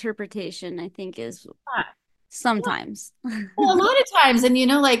to interpretation, I think, is sometimes. well, a lot of times, and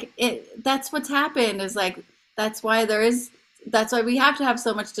like that's what's happened is like that's why that's why we have to have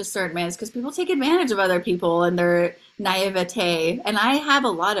so much discernment is because people take advantage of other people and their naivete. And I have a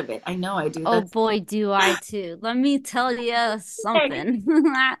lot of it. I know I do. Oh That's boy, do I too. Let me tell you okay. something.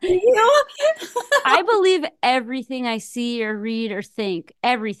 You? I believe everything I see or read or think,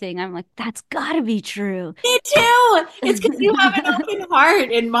 everything. I'm like, that's gotta be true. Me too. It's because you have an open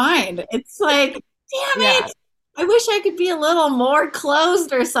heart and mind. It's like, damn Yeah. it. I wish I could be a little more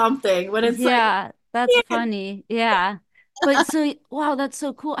closed or something, but it's like, Yeah, that's yeah, funny. Yeah. But so, wow, that's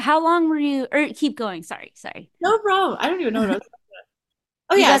so cool. How long were you, or keep going. Sorry, sorry. no problem. I don't even know what I was.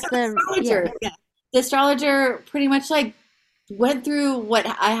 Oh You yeah, so got the the, yeah. astrologer. Yeah. The astrologer pretty much like went through what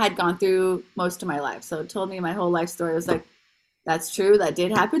I had gone through most of my life. So it told me my whole life story. It was like, that's true. That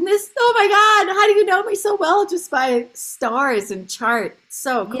did happen. Oh my God, how do you know me so well just by stars and chart?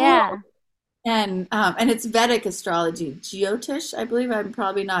 So cool. Yeah. And it's Vedic astrology, Jyotish, I believe. I'm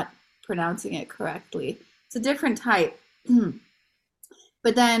probably not pronouncing it correctly. It's a different type.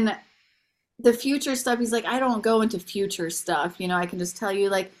 But then the future stuff, he's like, I don't go into future stuff. I can just tell you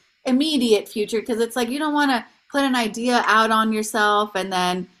like immediate future because it's like you don't want to put an idea out on yourself and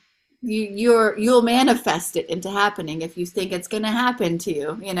then you'll manifest it into happening if you think it's going to happen to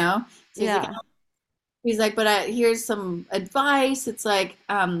you, you know? So Yeah. he's like, but here's some advice. It's like,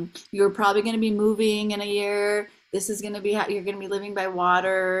 you're probably going to be moving in a year. This is going to be how you're going to be living by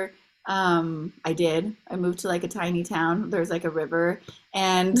water. I did. I moved to like a tiny town. There's like a river,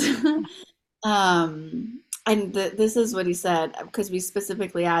 and this is what he said because we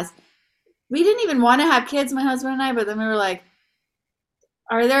specifically asked. We didn't even want to have kids, my husband and I, but then we were like,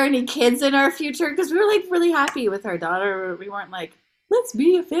 are there any kids in our future? Because we were like really happy with our daughter. We weren't like, let's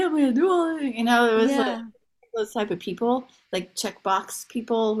be a family and do all that. You know, it was like Yeah. those type of people, like checkbox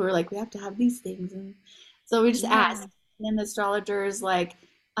people who are like, we have to have these things. And so we just asked. Yeah. And the astrologer is like,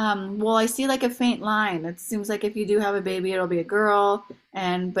 well, I see like a faint line. It seems like if you do have a baby, it'll be a girl.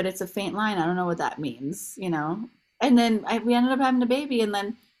 But it's a faint line. I don't know what that means, you know? And then we ended up having a baby. And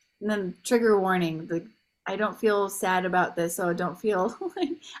then trigger warning, I don't feel sad about this, so I don't feel like,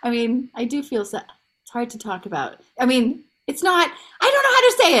 I mean, I do feel sad. It's hard to talk about. I mean, it's not, I don't know how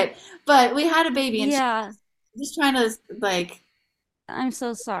to say it, but we had a baby and she's Yeah. just trying to like I'm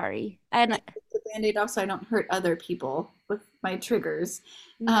so sorry. And take the band-aid off so I don't hurt other people with my triggers.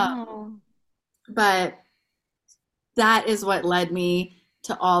 Um, no. but that is what led me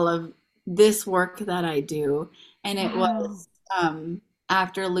to all of this work that I do. And it Wow. was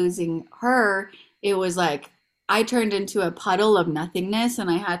after losing her, it was like I turned into a puddle of nothingness and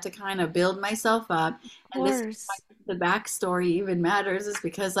I had to kind of build myself up. Of And this is course. why the backstory even matters is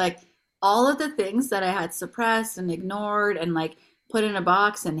because like all of the things that I had suppressed and ignored and like put in a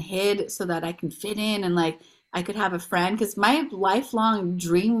box and hid so that I can fit in and like I could have a friend because my lifelong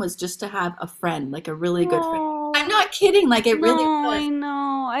dream was just to have a friend, like a really good friend. I'm Oh, not kidding, like it really no, was. I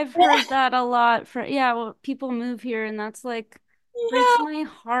know. I've heard that a lot for, yeah, well, people move here and that's like breaks Yeah, my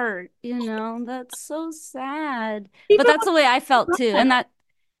heart, you know? That's so sad. But people that's the way I felt too. have And that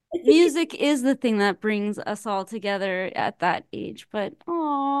music is the thing that brings us all together at that age. But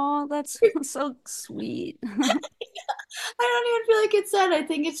oh, that's so sweet. I don't even feel like it's sad. I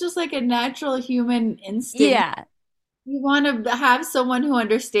think it's just like a natural human instinct. Yeah, You want to have someone who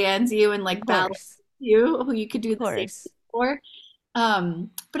understands you and of like balance course. you, who you could do Of the same thing course. for.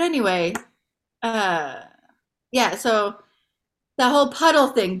 But anyway, uh, yeah. So that whole puddle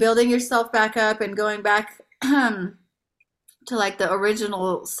thing, building yourself back up and going back to like the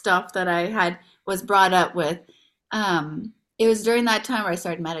original stuff that I had was brought up with. It was during that time where I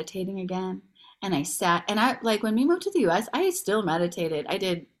started meditating again. And I sat and I like when we moved to the US, I still meditated.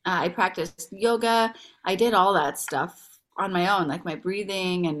 I practiced yoga. I did all that stuff on my own, like my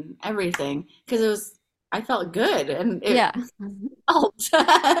breathing and everything, because I felt good and it Yeah. helped.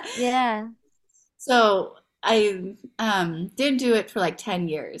 Yeah. So I did do it for like 10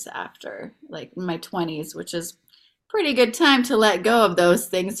 years after, like my 20s, which is pretty good time to let go of those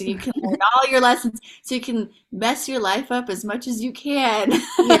things so you can learn all your lessons, so you can mess your life up as much as you can.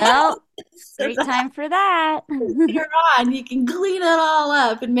 Yep. So Great that time for that. later on you can clean it all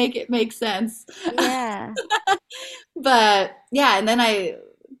up and make it make sense. Yeah. But yeah, and then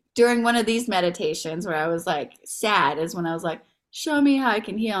during one of these meditations where I was like sad is when I was like, show me how I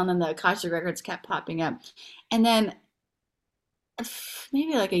can heal. And then the Akashic records kept popping up. And then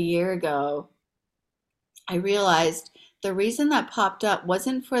maybe like a year ago, I realized the reason that popped up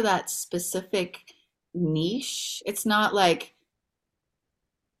wasn't for that specific niche. It's not like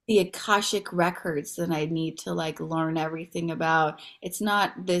the Akashic records that I need to like learn everything about. It's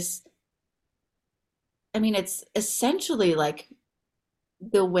not this, I mean, it's essentially like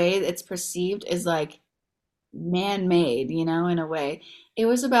the way it's perceived is like man-made, you know, in a way. It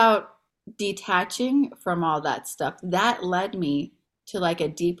was about detaching from all that stuff. That led me to like a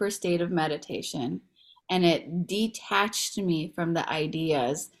deeper state of meditation, and it detached me from the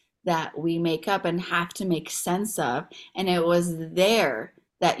ideas that we make up and have to make sense of. And it was there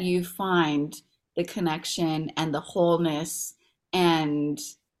that you find the connection and the wholeness and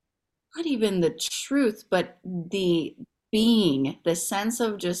not even the truth, but the being, the sense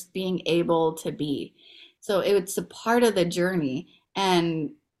of just being able to be. So it's a part of the journey.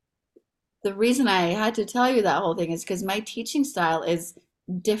 And the reason I had to tell you that whole thing is because my teaching style is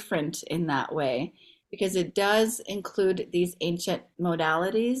different in that way, because it does include these ancient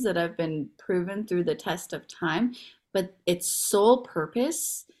modalities that have been proven through the test of time, but its sole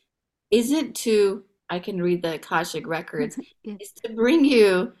purpose isn't to, I can read the Akashic records, Yeah. is to bring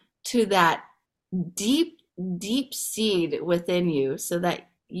you to that deep, deep seed within you so that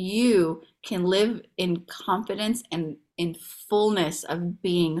you can live in confidence and in fullness of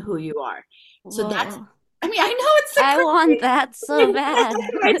being who you are. So that's, Whoa. I mean, I know it's the I want crazy. that so bad.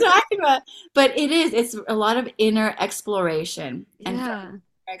 What am I talking about? But it's a lot of inner exploration. And for Yeah.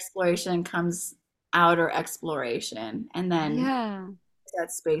 exploration comes outer exploration, and then Yeah.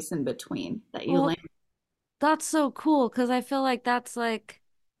 that space in between that you land. Well, that's so cool because I feel like that's like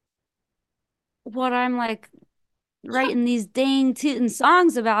what I'm like writing these dang tootin'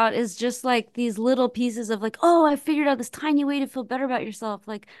 songs about is just like these little pieces of like, oh, I figured out this tiny way to feel better about yourself.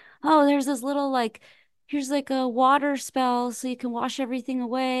 Like, oh, there's this little like, here's like a water spell so you can wash everything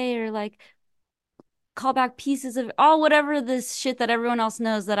away, or like call back pieces of all whatever this shit that everyone else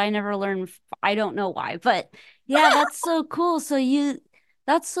knows that I never learned. I don't know why, but yeah, that's so cool. So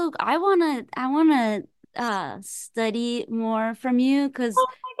that's so, I wanna study more from you because Oh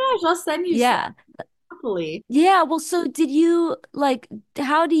my gosh, I'll send you stuff yeah. happily. Yeah, well, so did you like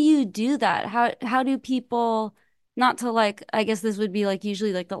how do you do that? How do people not to like I guess this would be like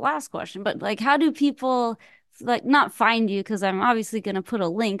usually like the last question, but like how do people like not find you because I'm obviously going to put a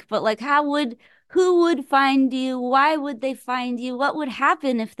link, but like how would who would find you? Why would they find you? What would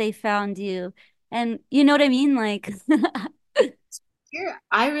happen if they found you? And you know what I mean? Like Here,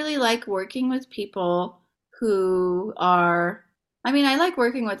 I really like working with people who are, I mean, I like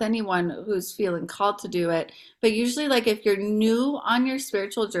working with anyone who's feeling called to do it, but usually, like, if you're new on your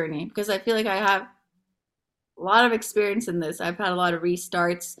spiritual journey, because I feel like I have a lot of experience in this, I've had a lot of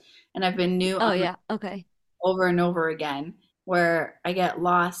restarts and I've been new oh on yeah, okay. over and over again, where I get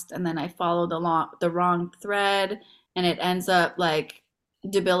lost and then I follow the wrong thread and it ends up like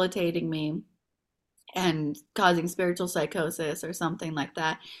debilitating me and causing spiritual psychosis or something like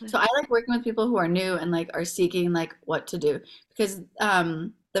that. So I like working with people who are new and like are seeking like what to do because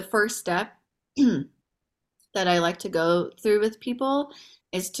the first step that I like to go through with people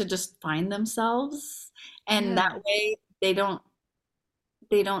is to just find themselves, and that Yeah. way they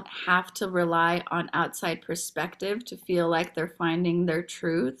don't have to rely on outside perspective to feel like they're finding their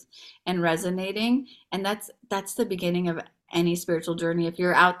truth and resonating. And that's the beginning of any spiritual journey. If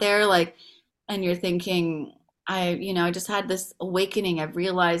you're out there like and you're thinking, I just had this awakening. I've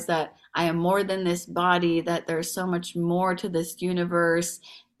realized that I am more than this body, that there's so much more to this universe,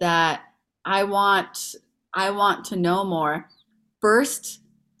 that I want I want to know more. First,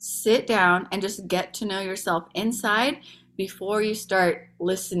 sit down and just get to know yourself inside before you start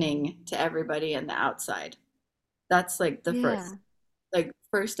listening to everybody in the outside. That's like the Yeah.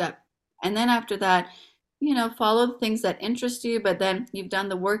 first step. And then after that, follow the things that interest you, but then you've done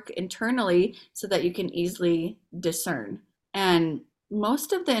the work internally so that you can easily discern. And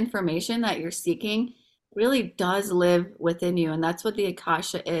most of the information that you're seeking really does live within you. And that's what the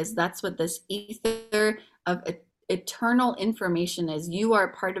Akasha is. That's what this ether of eternal information is. You are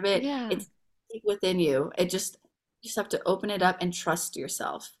part of it. Yeah. It's within you. You just have to open it up and trust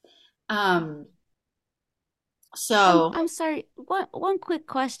yourself. Um, so I'm sorry. One quick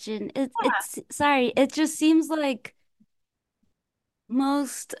question. It's sorry. It just seems like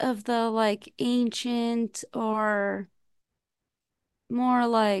most of the like ancient or more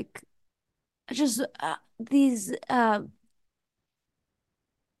like just these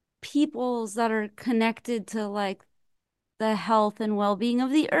peoples that are connected to like the health and well-being of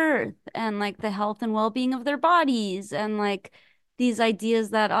the earth and like the health and well-being of their bodies and like these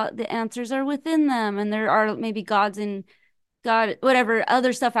ideas that the answers are within them and there are maybe gods in God, whatever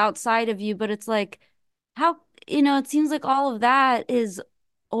other stuff outside of you, but it's like how, it seems like all of that is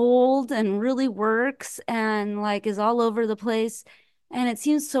old and really works and like is all over the place. And it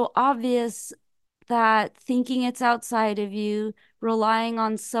seems so obvious that thinking it's outside of you, relying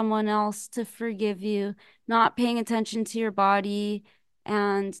on someone else to forgive you, not paying attention to your body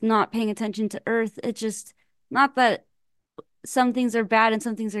and not paying attention to earth, it just, not that some things are bad and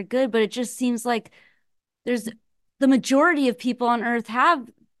some things are good, but it just seems like there's the majority of people on earth have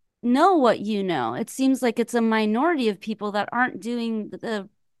know what you know. It seems like it's a minority of people that aren't doing the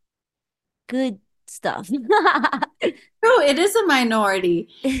good stuff. true, it is a minority.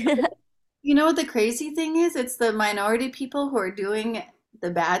 You know what the crazy thing is? It's the minority people who are doing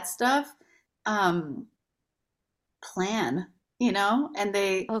the bad stuff, um, plan, and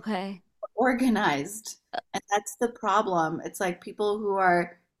they Okay. organized. And that's the problem. It's like people who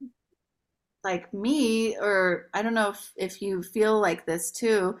are like me, or I don't know if you feel like this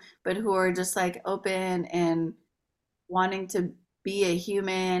too, but who are just like open and wanting to be a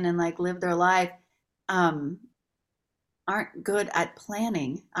human and like live their life, um, aren't good at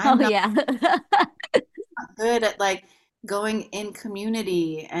planning. Oh I'm not yeah. good at like going in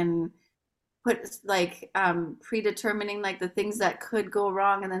community and put like predetermining like the things that could go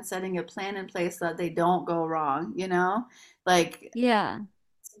wrong and then setting a plan in place so that they don't go wrong. Like Yeah.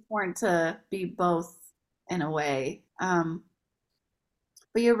 it's important to be both in a way.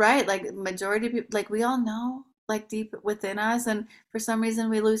 But you're right, like majority of people, like we all know like deep within us, and for some reason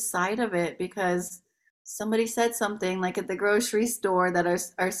we lose sight of it because somebody said something like at the grocery store that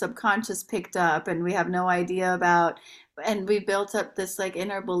our subconscious picked up and we have no idea about, and we built up this like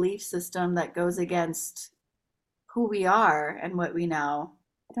inner belief system that goes against who we are and what we know.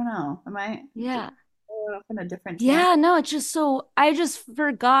 I don't know. Am I Yeah. off in a different tangent? Yeah, no, it's just so I just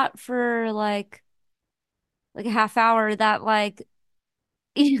forgot for like a half hour that like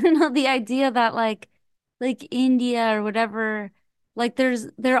the idea that like India or whatever, like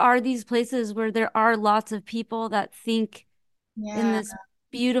there are these places where there are lots of people that think in Yeah, this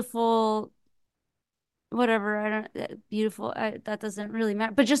beautiful whatever, I don't beautiful that doesn't really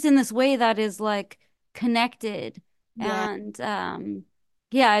matter, but just in this way that is like connected. yeah. And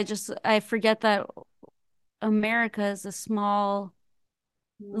yeah, I forget that America is a small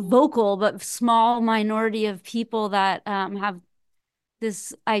Mm, vocal but small minority of people that have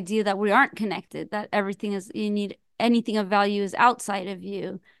this idea that we aren't connected, that everything is you need anything of value is outside of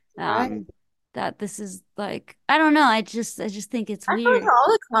you. right. Um, that this is like I don't know. I just think it's That goes weird.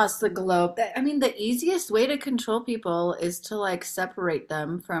 all across the globe. I mean, the easiest way to control people is to like separate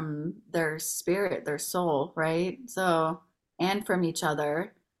them from their spirit, their soul, right? So, and from each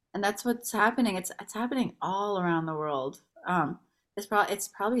other. And that's what's happening. It's happening all around the world. It's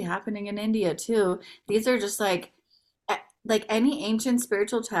probably happening in India too. These are just like any ancient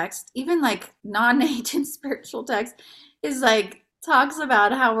spiritual text, even like non-ancient spiritual text, is like talks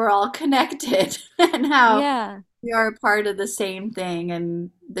about how we're all connected and how Yeah, we are a part of the same thing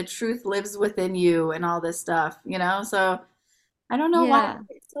and the truth lives within you and all this stuff, you know? So I don't know why yeah.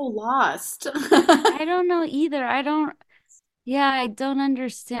 we get so lost. I don't know either. I don't. Yeah, I don't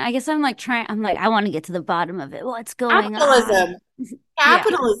understand. I guess I'm like trying. I'm like I want to get to the bottom of it. What's going on? Capitalism. Yeah,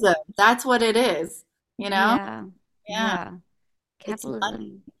 Capitalism. That's what it is, you know? yeah, Yeah. yeah. It's money.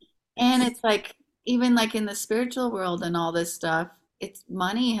 Capitalism. And It's it's like even like in the spiritual world and all this stuff, it's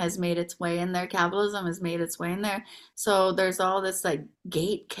money has made its way in there, capitalism has made its way in there. So there's all this like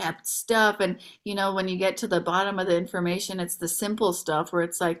gate kept stuff. And you know, when you get to the bottom of the information, it's the simple stuff where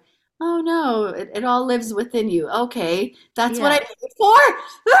it's like, oh no, it all lives within you. Okay, that's what I yeah. did it for.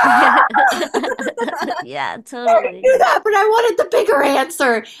 Yeah, I didn't totally. do that, but I wanted the bigger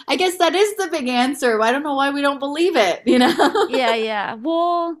answer. I guess that is the big answer. I don't know why we don't believe it, you know? Yeah, yeah.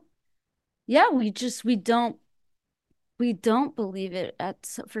 Well, yeah, we don't believe it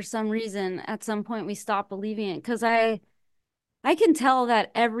for some reason. At some point we stop believing it because I can tell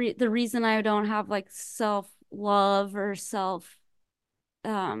that the reason I don't have like self-love or self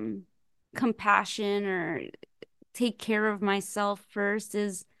um compassion or take care of myself first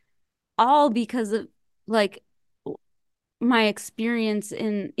is all because of like my experience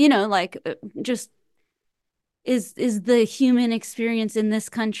in like just is the human experience in this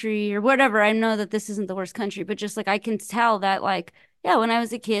country or whatever. I know that this isn't the worst country, but just like I can tell that like yeah, when I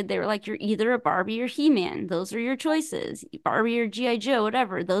was a kid, they were like, you're either a Barbie or He-Man. Those are your choices. Barbie or G.I. Joe,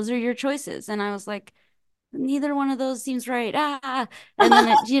 whatever. Those are your choices. And I was like, neither one of those seems right. Ah. And then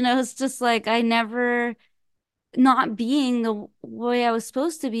it's just like I never not being the way I was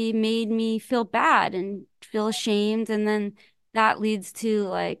supposed to be made me feel bad and feel ashamed. And then that leads to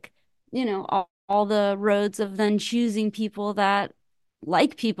like, all the roads of then choosing people that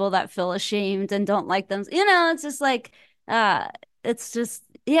like people that feel ashamed and don't like them. It's just like, uh, it's just,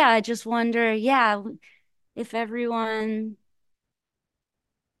 yeah, I just wonder, yeah, if everyone,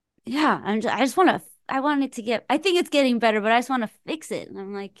 yeah, I just want to, I want it to I think it's getting better, but I just want to fix it. And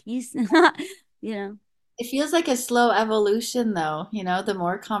I'm like, you know, It feels like a slow evolution, though. You know, the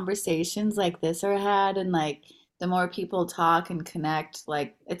more conversations like this are had, and like the more people talk and connect,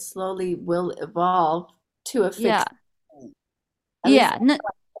 like it slowly will evolve to a yeah, fixed point. At least yeah. No,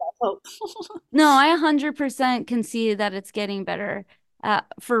 I hope. no, I 100% can see that it's getting better,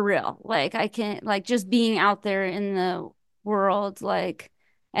 for real. Like I can like just being out there in the world, like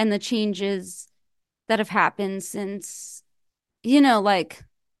and the changes that have happened since, like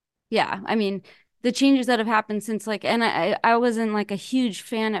yeah, I mean the changes that have happened since like and I wasn't like a huge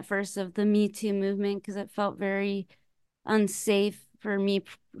fan at first of the Me Too movement because it felt very unsafe for me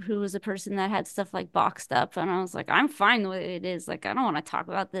who was a person that had stuff like boxed up, and I was like I'm fine the way it is, like I don't want to talk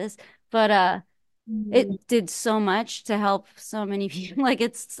about this, but Mm. it did so much to help so many people. Like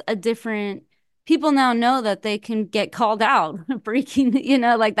it's a different people now know that they can get called out breaking,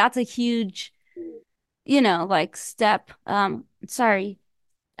 like that's a huge, like step. Sorry.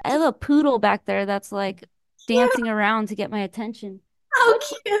 I have a poodle back there that's like Cute. dancing around to get my attention. How What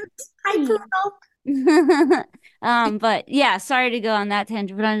cute. Hi, are you? Poodle. But yeah, sorry to go on that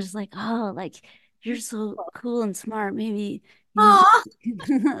tangent, but I'm just like, oh, like you're so cool and smart. Maybe you Aw.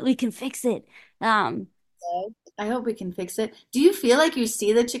 we can fix it. Um, I hope we can fix it. Do you feel like you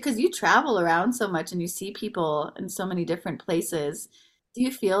see the because you travel around so much and you see people in so many different places? Do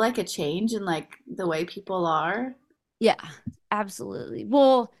you feel like a change in like the way people are? Yeah, absolutely.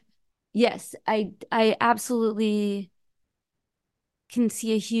 Well, yes, I absolutely can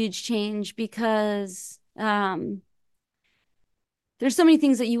see a huge change because there's so many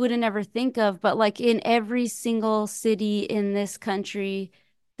things that you wouldn't ever think of, but like in every single city in this country,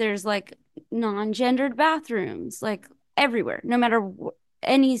 there's like non-gendered bathrooms, like everywhere, no matter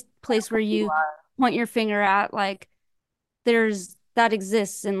any place where you point your finger at, like there's that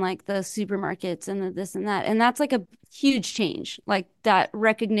exists in like the supermarkets and the this and that. And that's like a huge change, like that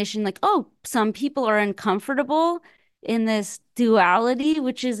recognition, like, oh, some people are uncomfortable in this duality,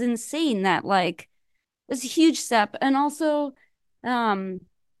 which is insane. That like it's a huge step. And also, um,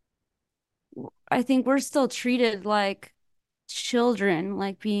 I think we're still treated like children,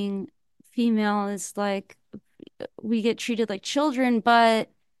 like being female is like we get treated like children, but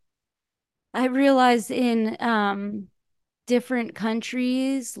I realize in different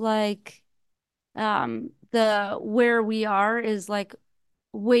countries, like the where we are is like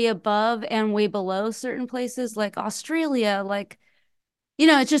way above and way below certain places, like Australia, like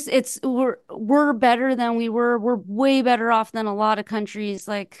it's just it's we're better than we were. We're way better off than a lot of countries.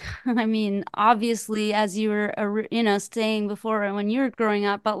 Like, I mean, obviously, as you were, saying before when you were growing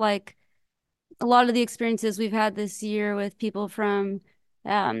up, but like a lot of the experiences we've had this year with people from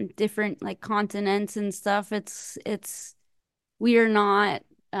different like continents and stuff, it's we are not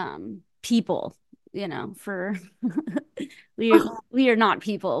people, for we are not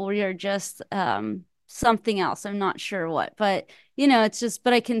people. We are just something else. I'm not sure what, but it's just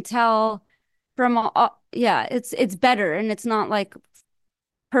but I can tell from yeah, it's better and it's not like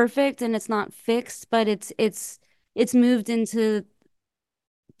perfect and it's not fixed, but it's moved into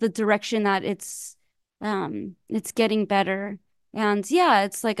the direction that it's getting better. And yeah,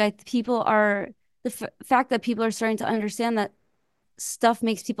 it's like I people are the fact that people are starting to understand that stuff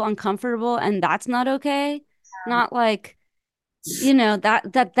makes people uncomfortable and that's not okay. Not like,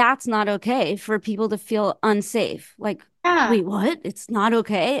 that's not okay for people to feel unsafe. Like, Yeah. wait, what? It's not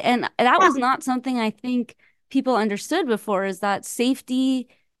okay. And that was not something I think people understood before is that safety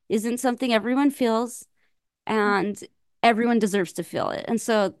isn't something everyone feels and everyone deserves to feel it. And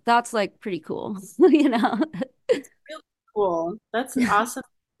so that's like pretty cool, you know? Really cool. That's awesome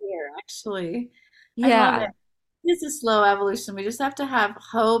to hear, actually. I love Yeah. it. It's a slow evolution. We just have to have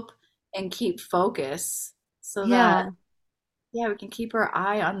hope and keep focus so that, Yeah. yeah, we can keep our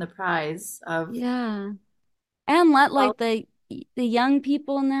eye on the prize of, Yeah. And let well, like the young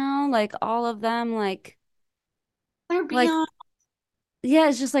people now, like all of them, they're like beyond. yeah,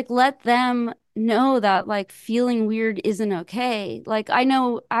 it's just like let them know that like feeling weird isn't okay. Like I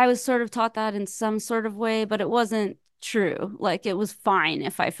know I was sort of taught that in some sort of way, but it wasn't true. Like it was fine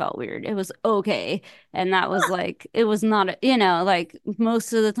if I felt weird. It was okay. And that was like it was not, like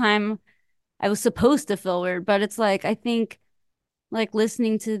most of the time I was supposed to feel weird, but it's like I think like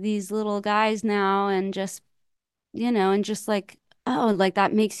listening to these little guys now and just, and just like, oh, like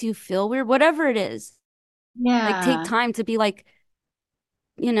that makes you feel weird, whatever it is. Like take Yeah. time to be like,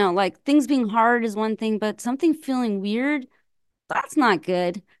 like things being hard is one thing, but something feeling weird, that's not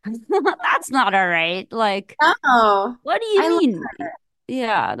good. That's not all right. Like, Oh, what do you I love mean?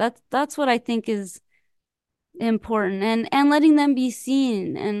 Yeah, that's what I think is important and letting them be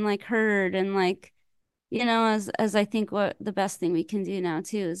seen and like heard and like, as I think what the best thing we can do now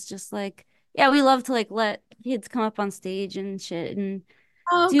too is just like, yeah, we love to like let kids come up on stage and shit and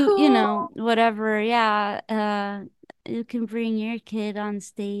Oh, do, cool. whatever. Yeah. You can bring your kid on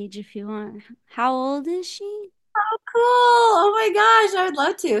stage if you want. How old is she? Oh, cool. Oh my gosh, I would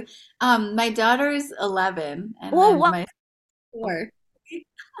love to. My daughter's 11 and Oh, then wow. my 4.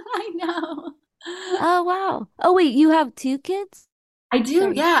 I know. Oh, wow. Oh, wait, you have two kids? I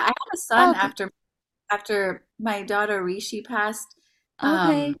do, Sorry. yeah. I had a Oh, son okay. after my daughter Rishi passed.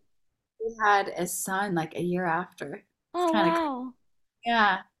 Um, Okay. we had a son like a year after. It's Oh, kind of wow.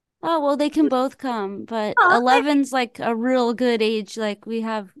 yeah. Oh, well, they can both come, but Oh, thanks. 11's like a real good age. Like we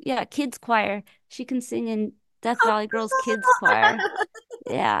have, yeah, kids choir. She can sing in Death Oh, Valley Girls Kids Choir.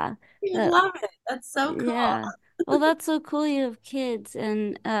 Yeah. I Uh, love it. That's so cool. yeah. Well, that's so cool you have kids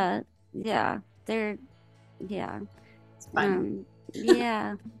and yeah, they're yeah. It's fun.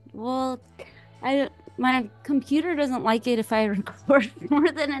 Yeah. Well, I my computer doesn't like it if I record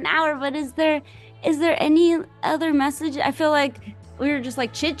more than an hour, but is there any other message? I feel like we were just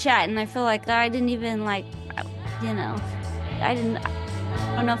like chit chatting. I feel like I didn't even like, you know, I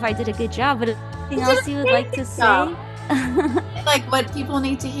don't know if I did a good job, but anything You did else a you would like to amazing job. say? Like what people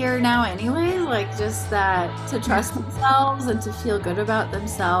need to hear now anyway, like just that to trust themselves and to feel good about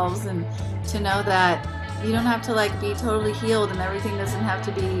themselves and to know that you don't have to like be totally healed and everything doesn't have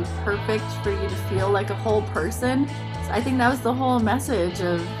to be perfect for you to feel like a whole person. So I think that was the whole message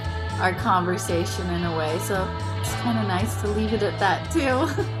of our conversation in a way. So it's kind of nice to leave it at that too.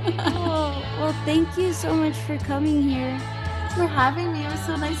 Oh, well, thank you so much for coming here. Thanks for having me. It was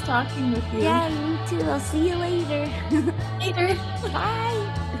so nice talking with you. Yeah, me too. I'll see you later. Later.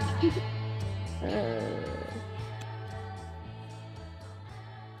 Bye.